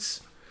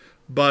instance.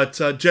 But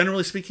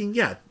generally speaking,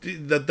 yeah,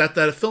 that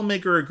a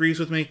filmmaker agrees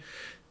with me.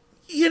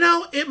 You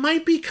know, it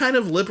might be kind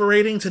of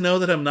liberating to know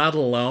that I'm not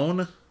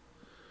alone.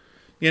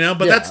 You know,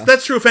 but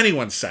that's true if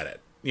anyone said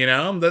it. You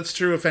know, that's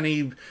true if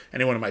any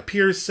one of my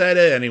peers said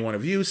it, any one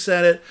of you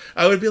said it.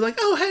 I would be like,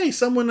 oh, hey,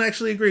 someone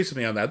actually agrees with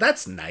me on that.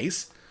 That's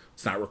nice.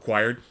 It's not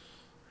required.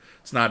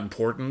 It's not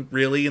important,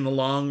 really, in the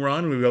long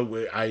run.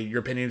 Your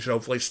opinion should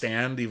hopefully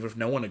stand, even if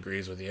no one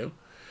agrees with you.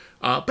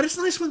 But it's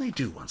nice when they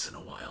do once in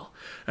a while.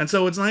 And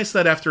so it's nice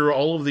that after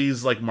all of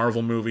these like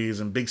Marvel movies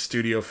and big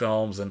studio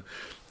films, and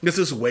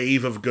this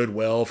wave of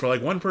goodwill for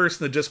like one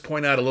person to just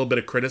point out a little bit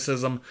of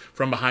criticism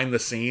from behind the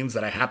scenes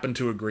that I happen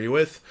to agree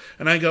with,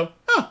 and I go,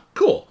 oh,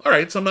 cool. All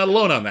right, so I'm not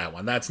alone on that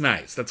one. That's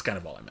nice. That's kind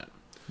of all I meant.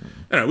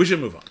 Anyway, we should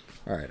move on.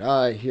 All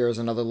right, here's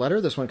another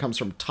letter. This one comes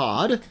from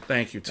Todd.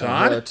 Thank you,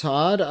 Todd. Hello,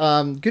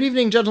 Todd. Good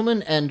evening,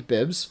 gentlemen and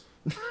Bibbs.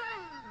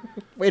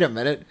 Wait a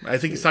minute. I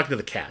think he's talking to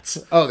the cats.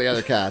 Oh, the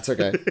other cats.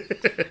 Okay.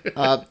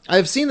 I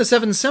have seen The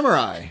Seven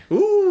Samurai.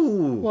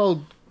 Ooh.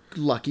 Well,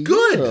 lucky.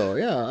 Good. You.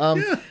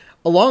 Yeah.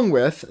 Along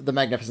with The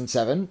Magnificent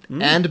Seven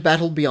and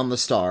Battle Beyond the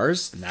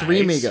Stars, Nice. Three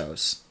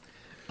Amigos,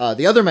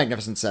 The Other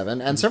Magnificent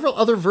Seven, and several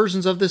other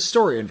versions of this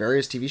story in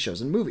various TV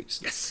shows and movies.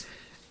 Yes.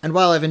 And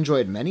while I've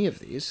enjoyed many of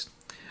these,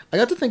 I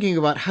got to thinking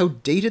about how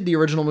dated the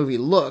original movie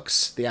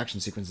looks, the action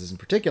sequences in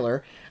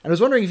particular, and I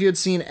was wondering if you had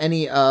seen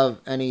any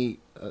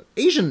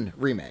Asian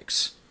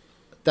remakes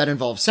that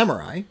involve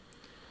samurai,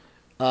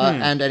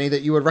 and any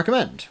that you would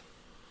recommend.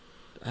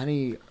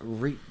 Any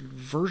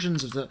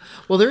versions of the...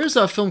 Well, there is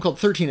a film called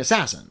 13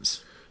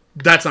 Assassins.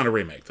 That's not a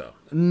remake, though.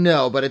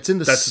 No, but it's in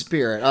the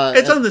spirit.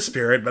 It's in the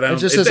spirit, but I don't... It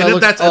just says,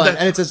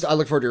 and it says, I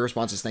look forward to your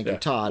responses. Thank you,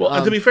 Todd.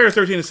 Well, to be fair,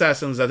 13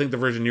 Assassins, I think the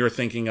version you're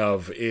thinking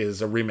of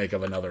is a remake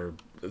of another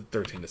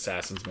 13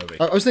 Assassins movie.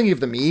 I was thinking of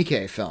the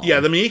Miike film. Yeah,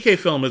 the Miike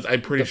film is,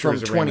 I'm pretty sure,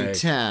 is a remake. From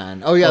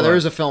 2010. Oh, yeah, there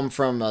is a film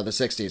from the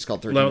 60s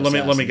called 13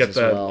 Assassins. Let me get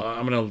that. Well.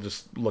 I'm going to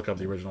just look up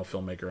the original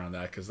filmmaker on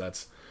that, because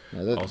that's...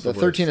 The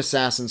 13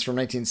 Assassins from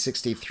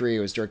 1963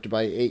 was directed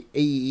by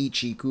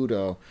Eiichi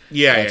Kudo.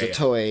 It's a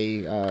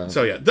Toei.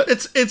 So yeah,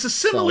 it's a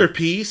similar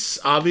piece,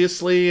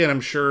 obviously, and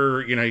I'm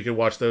sure you could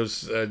watch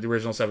those the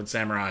original Seven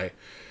Samurai,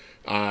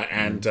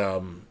 and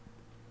the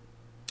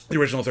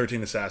original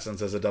 13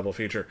 Assassins as a double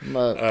feature,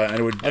 and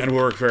it would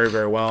work very,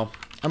 very well.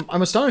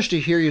 I'm astonished to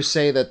hear you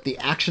say that the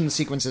action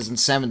sequences in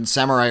Seven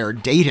Samurai are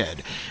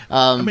dated.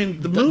 I mean,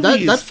 the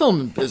movie that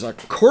film is a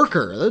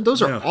corker.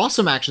 Those are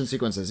awesome action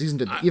sequences,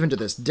 even to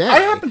this day. I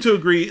happen to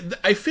agree.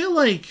 I feel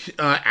like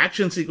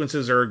action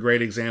sequences are a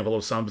great example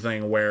of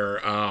something where...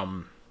 I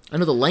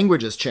know the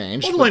language has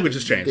changed. Well, the language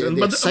has changed.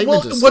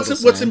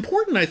 What's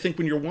important, I think,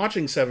 when you're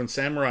watching Seven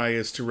Samurai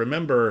is to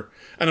remember,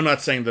 and I'm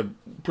not saying the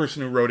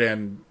person who wrote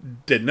in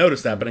did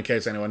notice that, but in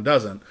case anyone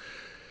doesn't,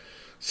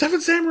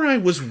 Seven Samurai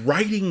was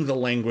writing the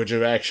language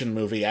of action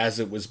movie as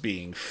it was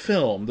being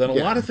filmed. And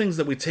a lot of things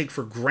that we take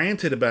for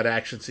granted about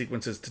action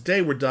sequences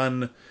today were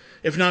done,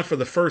 if not for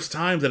the first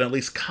time, then at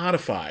least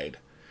codified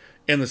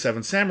in the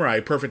Seven Samurai.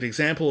 A perfect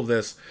example of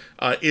this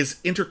is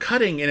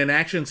intercutting in an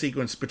action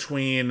sequence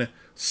between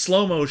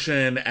slow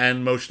motion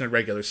and motion at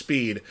regular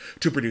speed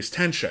to produce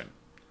tension.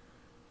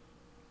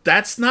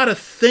 That's not a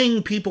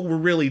thing people were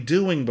really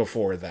doing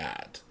before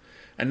that.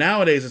 And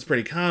nowadays it's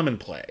pretty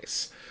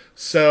commonplace.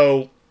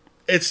 So...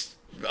 it's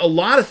a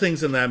lot of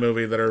things in that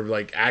movie that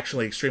are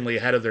actually extremely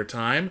ahead of their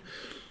time,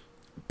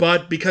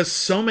 but because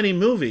so many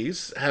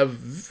movies have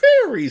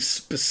very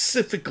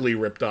specifically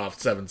ripped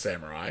off Seven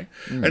Samurai,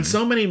 and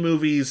so many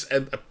movies,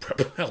 and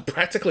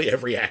practically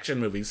every action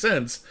movie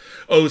since,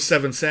 owes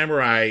Seven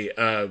Samurai,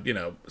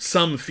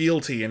 some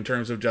fealty in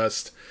terms of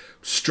just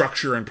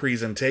structure and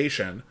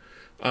presentation.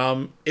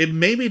 It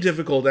may be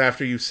difficult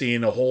after you've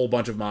seen a whole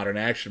bunch of modern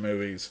action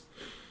movies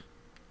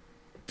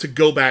to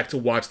go back to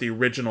watch the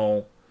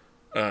original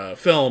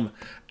film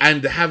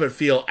and to have it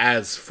feel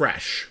as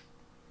fresh,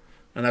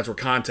 and that's where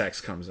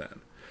context comes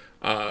in.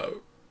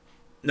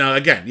 Now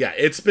again,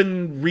 it's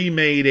been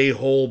remade a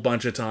whole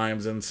bunch of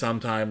times, and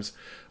sometimes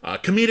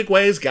comedic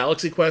ways.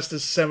 Galaxy Quest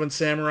is Seven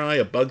Samurai,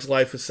 A Bug's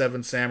Life is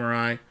Seven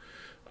Samurai,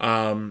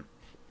 of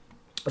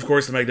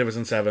course The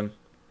Magnificent Seven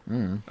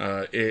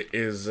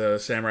is a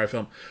samurai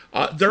film.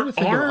 There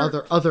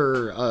are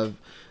other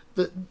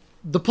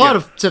the plot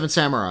of Seven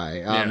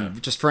Samurai,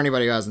 just for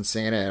anybody who hasn't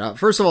seen it.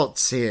 First of all,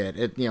 see it.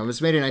 It was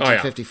made in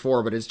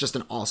 1954, but it's just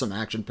an awesome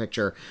action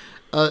picture.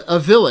 A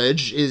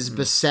village is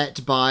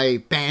beset by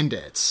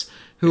bandits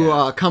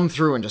who come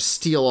through and just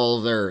steal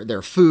all of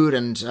their food,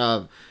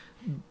 and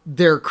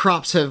their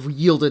crops have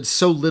yielded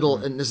so little.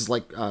 And this is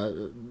like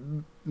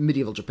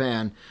medieval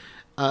Japan.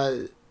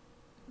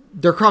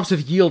 Their crops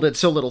have yielded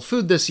so little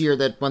food this year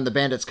that when the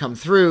bandits come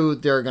through,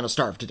 they're going to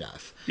starve to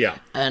death. Yeah.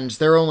 And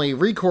their only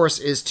recourse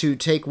is to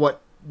take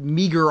what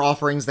meager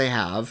offerings they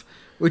have,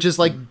 which is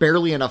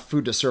barely enough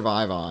food to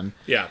survive on.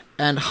 Yeah.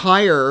 And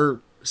hire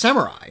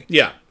samurai.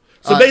 Yeah.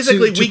 So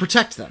basically, to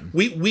protect them.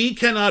 We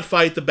cannot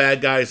fight the bad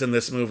guys in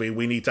this movie.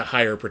 We need to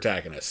hire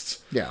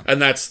protagonists. Yeah.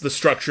 And that's the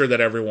structure that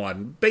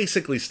everyone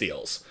basically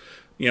steals.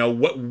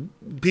 What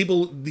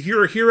people here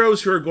are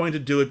heroes who are going to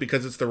do it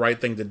because it's the right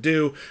thing to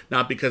do,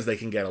 not because they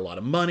can get a lot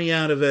of money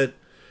out of it.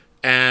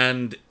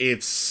 And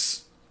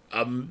it's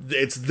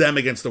them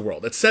against the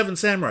world. It's Seven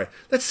Samurai.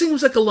 That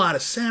seems like a lot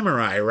of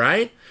samurai,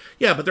 right?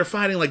 Yeah, but they're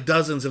fighting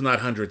dozens, if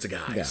not hundreds of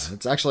guys. Yeah,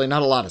 it's actually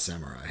not a lot of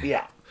samurai.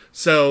 Yeah.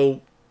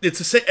 So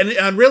it's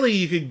and really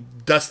you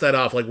could dust that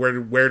off.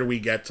 Where do we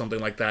get something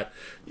like that?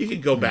 You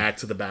could go back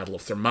to the Battle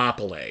of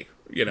Thermopylae.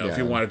 If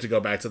you wanted to go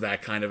back to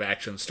that kind of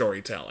action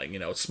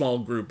storytelling, small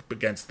group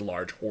against the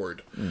large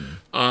horde.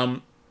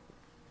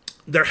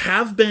 There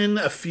have been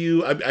a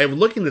few, I'm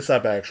looking this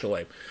up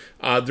actually,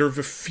 there are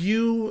a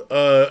few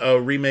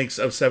remakes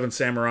of Seven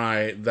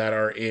Samurai that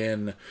are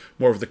in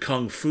more of the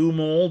Kung Fu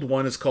mold.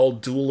 One is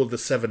called Duel of the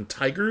Seven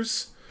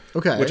Tigers,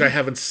 which I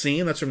haven't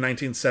seen. That's from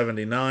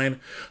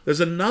 1979. There's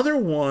another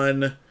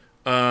one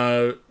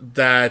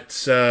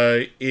that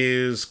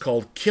is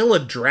called Kill a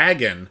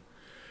Dragon,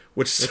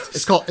 which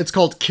it's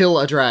called Kill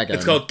a Dragon.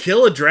 It's called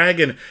Kill a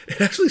Dragon.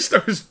 It actually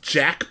stars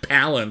Jack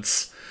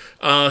Palance.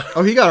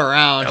 He got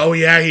around. Oh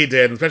yeah, he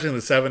did, especially in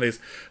the 70s.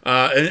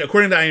 And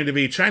according to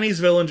IMDb,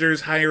 Chinese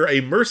villagers hire a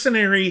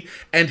mercenary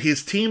and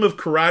his team of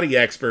karate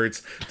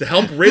experts to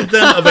help rid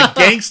them of a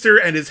gangster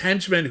and his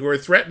henchmen who are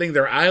threatening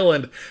their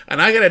island.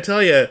 And I gotta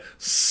tell you,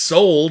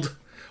 sold.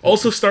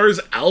 Also stars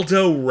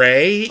Aldo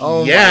Ray.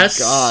 Oh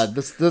yes. my god,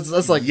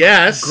 that's like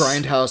yes.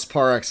 Grindhouse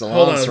par excellence.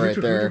 Hold on, right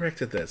there. Who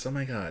directed this? Oh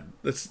my god,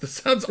 this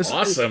sounds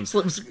awesome.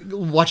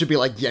 Watch it be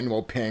like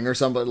Yenwo Ping or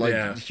somebody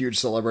like huge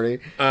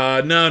celebrity.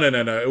 No.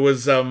 It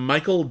was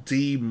Michael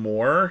D.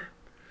 Moore.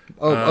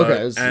 Oh,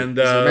 okay. It's an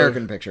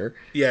American picture.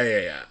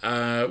 Yeah.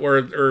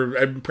 Or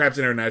perhaps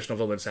international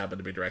film that's happened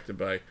to be directed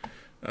by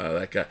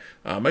that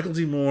guy. Michael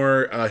D.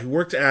 Moore, who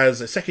worked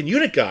as a second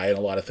unit guy in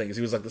a lot of things.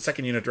 He was like the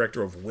second unit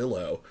director of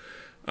Willow.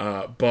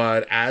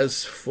 But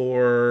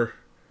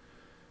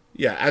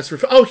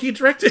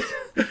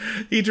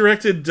he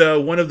directed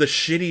one of the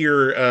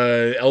shittier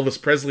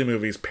Elvis Presley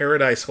movies,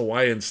 Paradise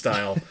Hawaiian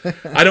Style.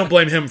 I don't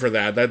blame him for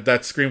that. That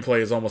screenplay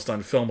is almost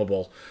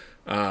unfilmable.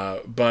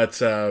 But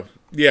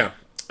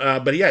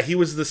he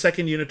was the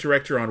second unit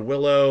director on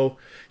Willow.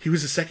 He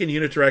was the second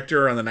unit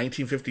director on the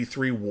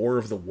 1953 War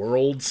of the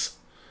Worlds.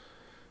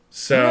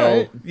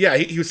 So,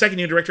 right. He was second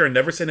unit director on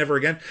Never Say Never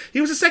Again. He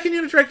was a second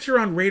unit director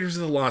on Raiders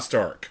of the Lost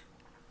Ark.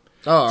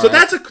 Oh, so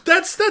right.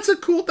 that's a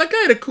cool. That guy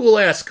had a cool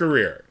ass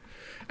career,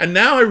 and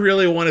now I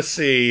really want to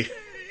see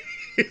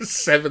his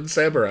Seven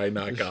Samurai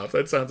knockoff.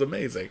 That sounds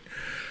amazing.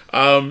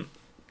 But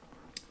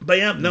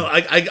yeah, no.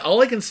 I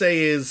all I can say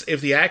is if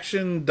the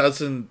action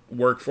doesn't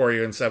work for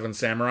you in Seven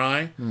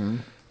Samurai,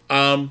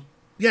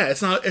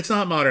 it's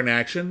not modern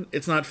action.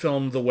 It's not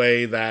filmed the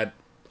way that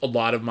a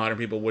lot of modern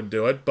people would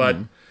do it, but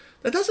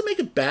that doesn't make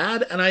it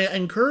bad. And I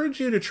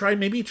encourage you to try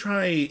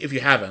if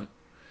you haven't.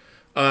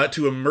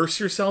 To immerse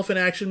yourself in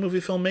action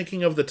movie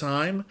filmmaking of the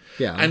time,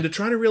 and to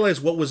try to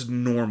realize what was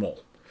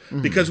normal.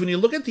 Because when you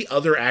look at the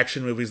other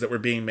action movies that were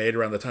being made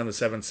around the time the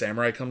Seven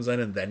Samurai comes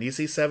in, and then you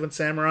see Seven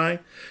Samurai,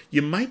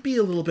 you might be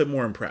a little bit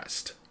more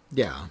impressed.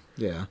 Yeah.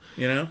 You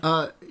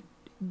know?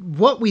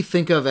 What we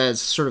think of as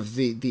sort of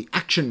the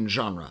action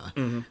genre,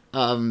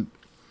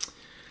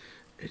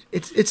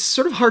 it's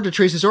sort of hard to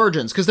trace its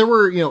origins, because there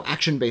were,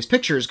 action-based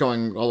pictures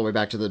going all the way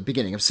back to the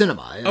beginning of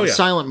cinema.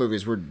 Silent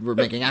movies were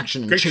making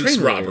action and Great chase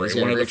Train Robbery, movies.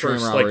 one of the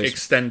first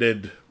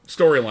extended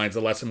storylines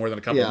that lasted more than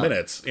a couple of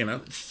minutes.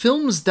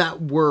 Films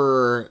that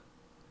were...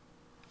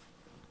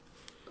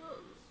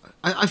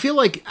 I feel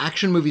like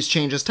action movies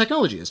change as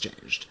technology has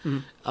changed.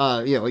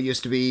 It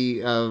used to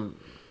be...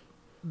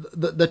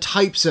 The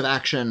types of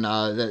action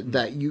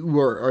that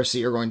you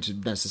see are going to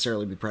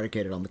necessarily be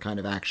predicated on the kind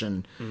of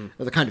action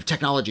or the kind of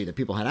technology that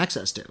people had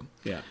access to.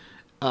 Yeah.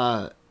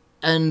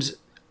 And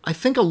I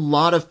think a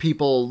lot of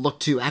people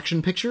look to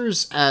action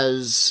pictures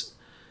as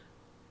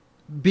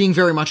being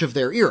very much of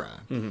their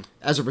era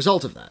as a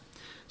result of that.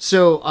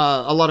 So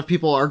a lot of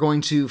people are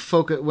going to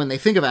focus, when they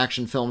think of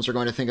action films, are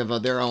going to think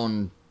of their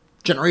own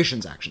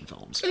generation's action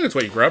films. I think that's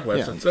what you grew up with.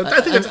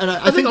 Yeah.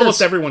 I think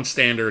almost everyone's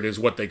standard is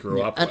what they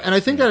grew up with. And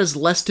I think that has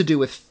less to do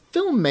with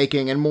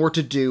filmmaking and more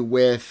to do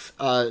with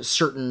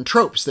certain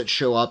tropes that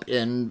show up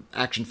in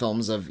action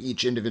films of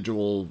each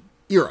individual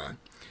era.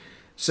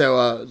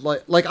 So,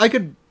 like I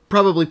could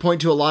probably point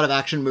to a lot of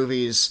action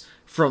movies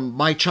from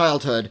my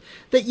childhood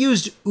that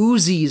used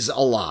Uzis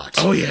a lot.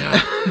 Oh, yeah.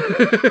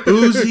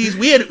 Uzis.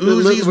 We had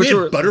Uzis. We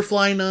had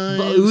butterfly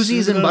knives.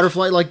 Uzis and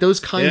butterfly, like those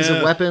kinds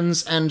of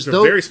weapons. And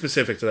they're very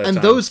specific to that and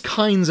time. Those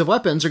kinds of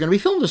weapons are going to be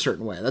filmed a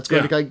certain way. That's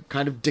going to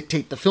kind of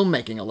dictate the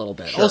filmmaking a little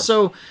bit. Sure.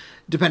 Also,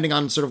 depending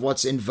on sort of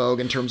what's in vogue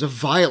in terms of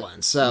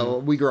violence.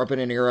 We grew up in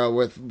an era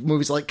with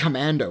movies like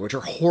Commando, which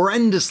are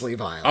horrendously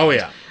violent. Oh,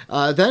 yeah.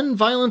 Then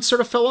violence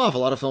sort of fell off. A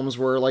lot of films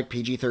were like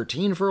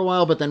PG-13 for a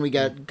while, but then we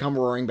come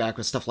roaring back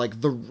with stuff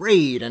like The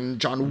Raid and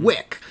John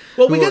Wick.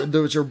 Well,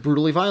 those are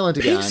brutally violent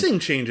again. Pacing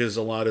changes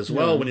a lot as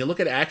well. When you look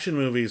at action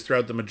movies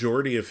throughout the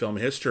majority of film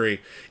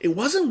history, it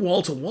wasn't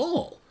wall to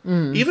wall.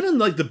 Even in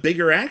like the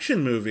bigger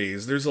action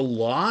movies, there's a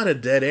lot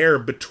of dead air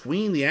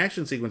between the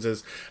action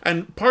sequences.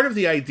 And part of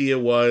the idea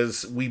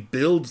was we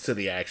build to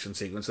the action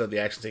sequence so that the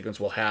action sequence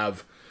will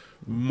have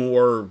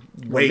more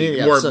weight,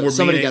 more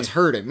somebody meaning. Gets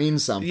hurt, it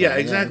means something. Yeah,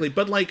 exactly. Yeah.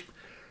 But like,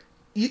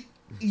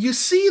 you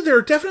see, there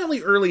are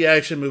definitely early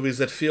action movies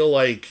that feel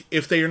like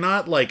if they are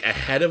not like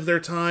ahead of their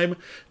time,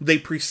 they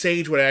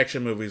presage what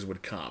action movies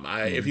would come.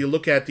 If you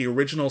look at the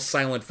original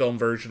silent film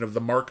version of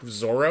The Mark of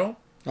Zorro,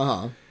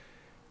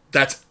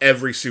 that's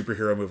every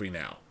superhero movie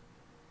now.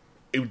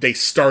 That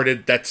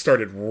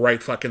started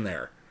right fucking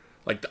there.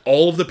 Like,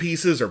 all of the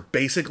pieces are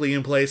basically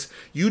in place.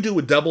 You do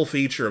a double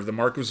feature of The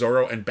Mark of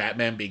Zorro and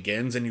Batman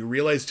Begins, and you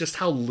realize just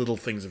how little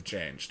things have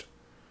changed.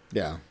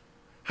 Yeah.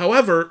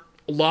 However,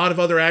 a lot of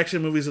other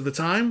action movies of the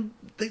time,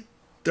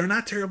 they're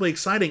not terribly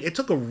exciting. It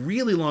took a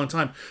really long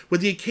time.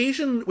 With the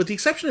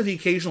exception of the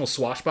occasional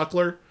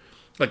swashbuckler,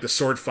 like the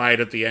sword fight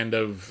at the end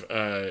of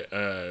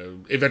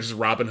Adventures of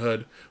Robin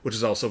Hood, which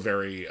is also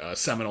very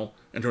seminal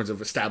in terms of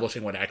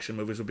establishing what action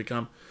movies would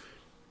become.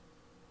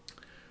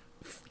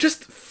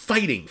 Just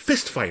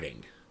fist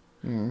fighting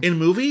in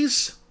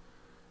movies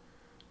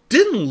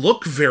didn't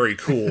look very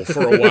cool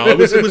for a while. It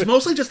was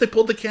mostly just they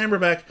pulled the camera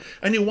back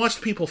and you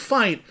watched people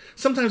fight.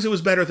 Sometimes it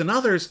was better than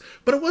others,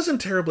 but it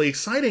wasn't terribly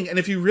exciting. And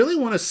if you really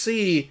want to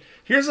see,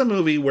 here's a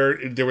movie where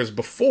there was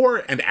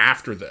before and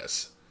after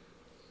this.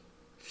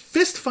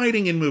 fist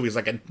fighting in movies,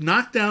 like a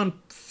knockdown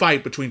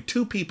fight between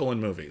two people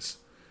in movies,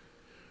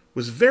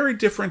 was very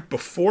different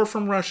before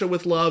From Russia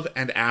with Love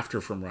and after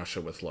From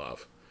Russia with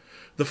Love.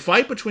 The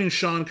fight between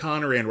Sean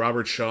Connery and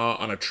Robert Shaw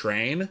on a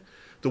train,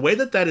 the way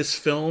that is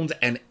filmed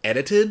and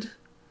edited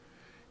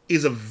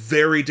is a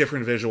very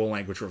different visual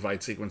language for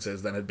fight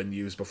sequences than had been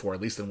used before,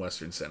 at least in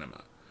Western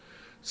cinema.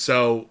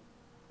 So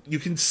you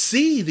can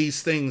see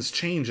these things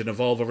change and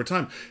evolve over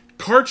time.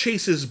 Car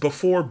chases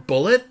before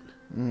Bullitt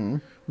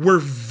were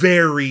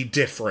very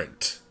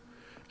different.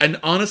 And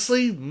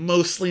honestly,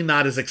 mostly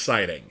not as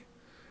exciting.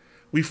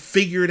 We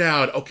figured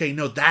out, okay,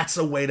 no, that's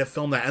a way to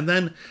film that. And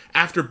then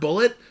after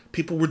Bullitt,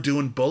 people were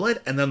doing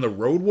Bullitt, and then the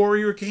Road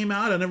Warrior came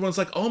out, and everyone's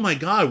like, oh my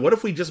god, what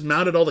if we just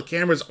mounted all the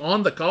cameras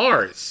on the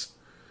cars?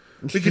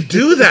 We could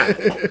do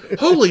that.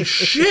 Holy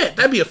shit,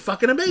 that'd be a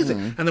fucking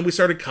amazing. And then we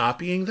started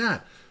copying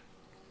that.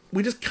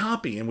 We just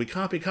copy, and we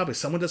copy.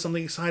 Someone does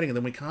something exciting, and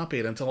then we copy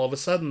it until all of a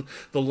sudden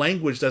the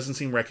language doesn't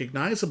seem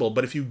recognizable.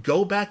 But if you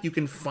go back, you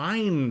can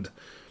find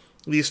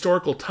the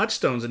historical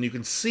touchstones, and you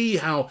can see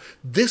how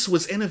this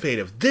was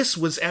innovative. This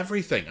was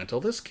everything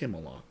until this came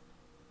along.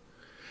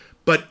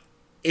 But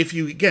if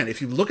you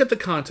look at the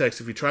context,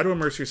 if you try to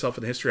immerse yourself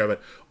in the history of it,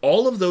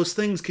 all of those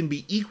things can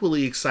be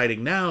equally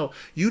exciting now.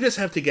 You just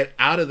have to get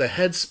out of the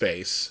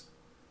headspace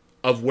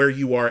of where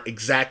you are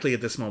exactly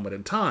at this moment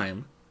in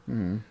time.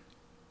 And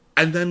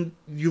then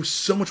you have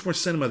so much more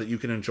cinema that you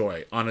can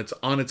enjoy on its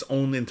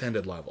own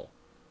intended level.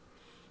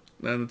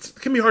 And it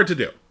can be hard to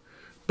do.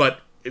 But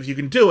if you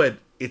can do it,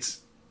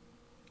 it's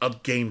a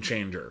game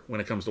changer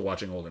when it comes to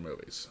watching older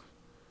movies.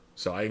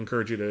 So I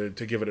encourage you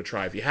to give it a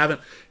try. If you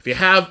haven't, if you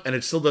have and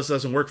it still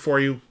doesn't work for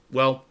you,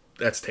 well,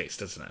 that's taste,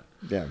 isn't it?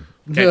 Yeah.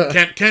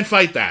 Can't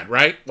fight that,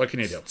 right? What can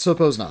you do?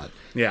 Suppose not.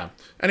 Yeah.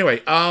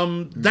 Anyway,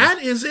 that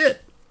is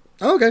it.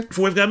 Okay.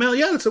 For We've Got Mail.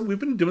 Yeah, we've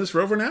been doing this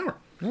for over an hour.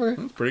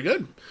 Okay. That's pretty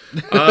good.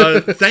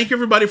 Thank you,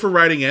 everybody, for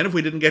writing in. If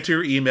we didn't get to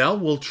your email,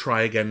 we'll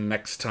try again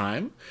next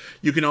time.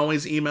 You can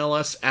always email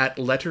us at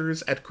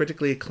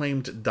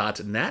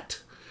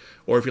letters@criticallyacclaimed.net.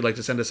 Or if you'd like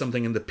to send us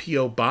something in the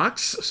P.O.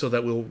 Box so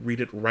that we'll read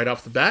it right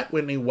off the bat.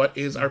 Whitney, what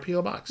is our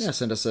P.O. Box? Yeah,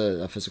 send us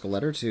a physical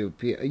letter to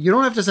P.O. You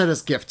don't have to send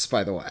us gifts,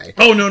 by the way.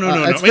 Oh, no. It's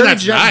I mean, very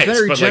that's nice,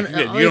 very but like, you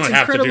don't have to do that. It's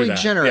incredibly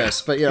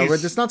generous, but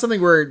it's not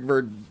something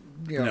we're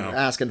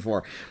asking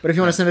for. But if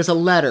you want to send us a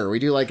letter, we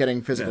do like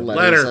getting physical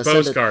letters.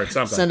 Letter, postcard,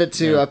 something. Send it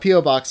to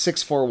P.O. Box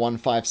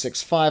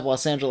 641565,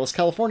 Los Angeles,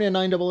 California,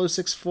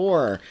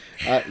 90064.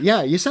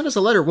 You send us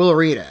a letter, we'll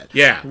read it.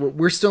 Yeah.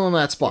 We're still in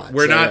that spot.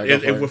 We're not.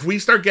 If we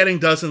start getting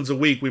dozens a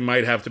week, we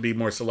might have to be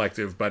more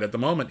selective. But at the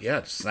moment,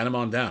 just send them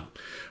on down.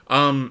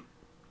 And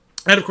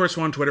of course,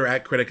 we're on Twitter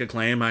at Critic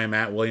Acclaim. I am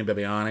at William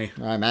Bibbiani.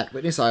 I'm at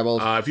Whitney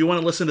Seibold. If you want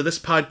to listen to this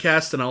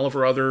podcast and all of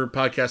our other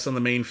podcasts on the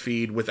main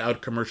feed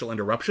without commercial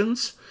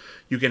interruptions,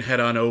 you can head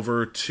on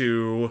over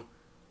to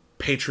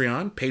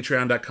Patreon,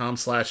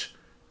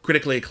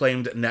 patreon.com/critically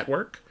acclaimed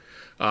network.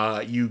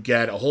 You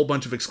get a whole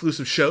bunch of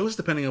exclusive shows,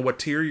 depending on what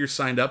tier you're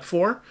signed up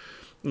for,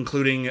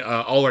 including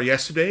all our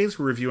yesterdays.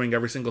 We're reviewing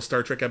every single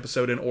Star Trek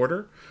episode in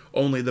order.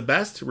 Only the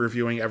Best. We're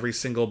reviewing every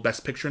single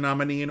Best Picture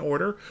nominee in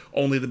order.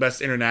 Only the Best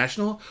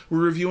International. We're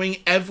reviewing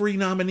every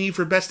nominee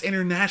for Best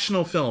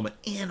International Film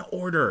in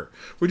order.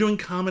 We're doing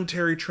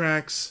commentary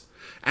tracks.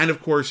 And,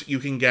 of course, you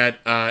can get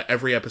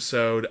every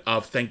episode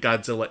of Thank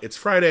Godzilla It's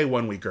Friday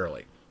 1 week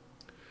early.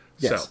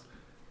 Yes. So,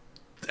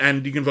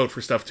 and you can vote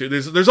for stuff, too.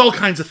 There's all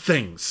kinds of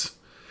things.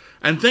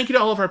 And thank you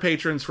to all of our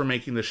patrons for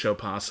making this show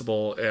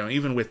possible,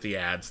 even with the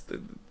ads.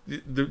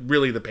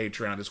 Really, the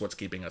Patreon is what's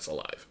keeping us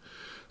alive.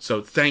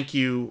 So thank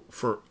you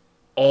for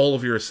all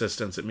of your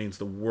assistance. It means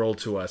the world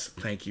to us.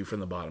 Thank you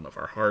from the bottom of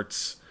our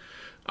hearts.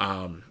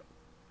 And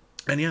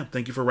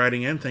thank you for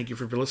writing in. Thank you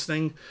for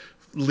listening.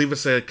 Leave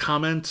us a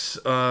comment.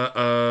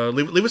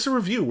 Leave us a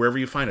review wherever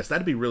you find us.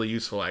 That'd be really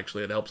useful,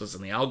 actually. It helps us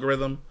in the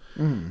algorithm.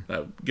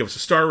 Give us a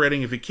star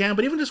rating if you can,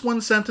 but even just one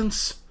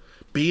sentence.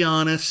 Be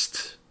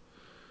honest.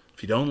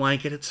 If you don't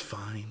like it, it's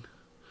fine.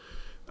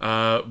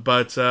 That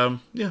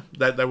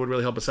would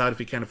really help us out if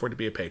you can't afford to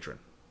be a patron.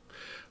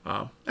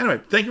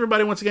 Anyway, thank you,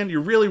 everybody, once again.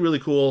 You're really, really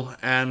cool.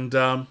 And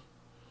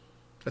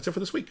that's it for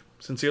this week.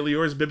 Sincerely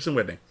yours, Bibbs and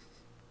Whitney.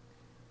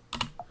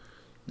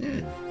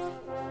 Yeah.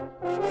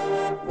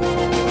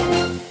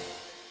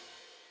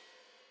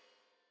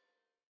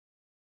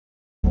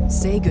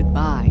 Say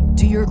goodbye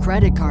to your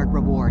credit card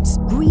rewards.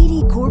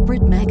 Greedy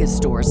corporate mega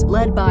stores,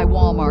 led by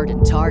Walmart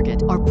and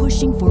Target, are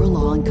pushing for a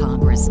law in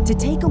Congress to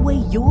take away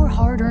your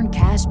hard-earned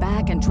cash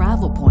back and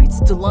travel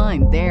points to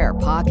line their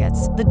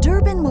pockets. The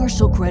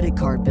Durbin-Marshall credit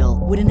card bill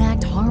would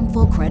enact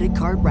harmful credit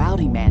card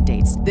routing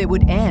mandates that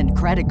would end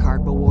credit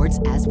card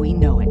rewards as we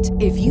know it.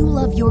 If you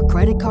love your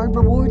credit card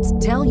rewards,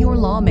 tell your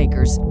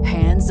lawmakers,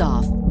 hands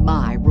off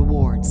my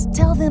rewards.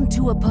 Tell them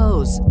to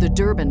oppose the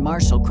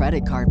Durbin-Marshall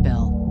credit card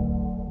bill.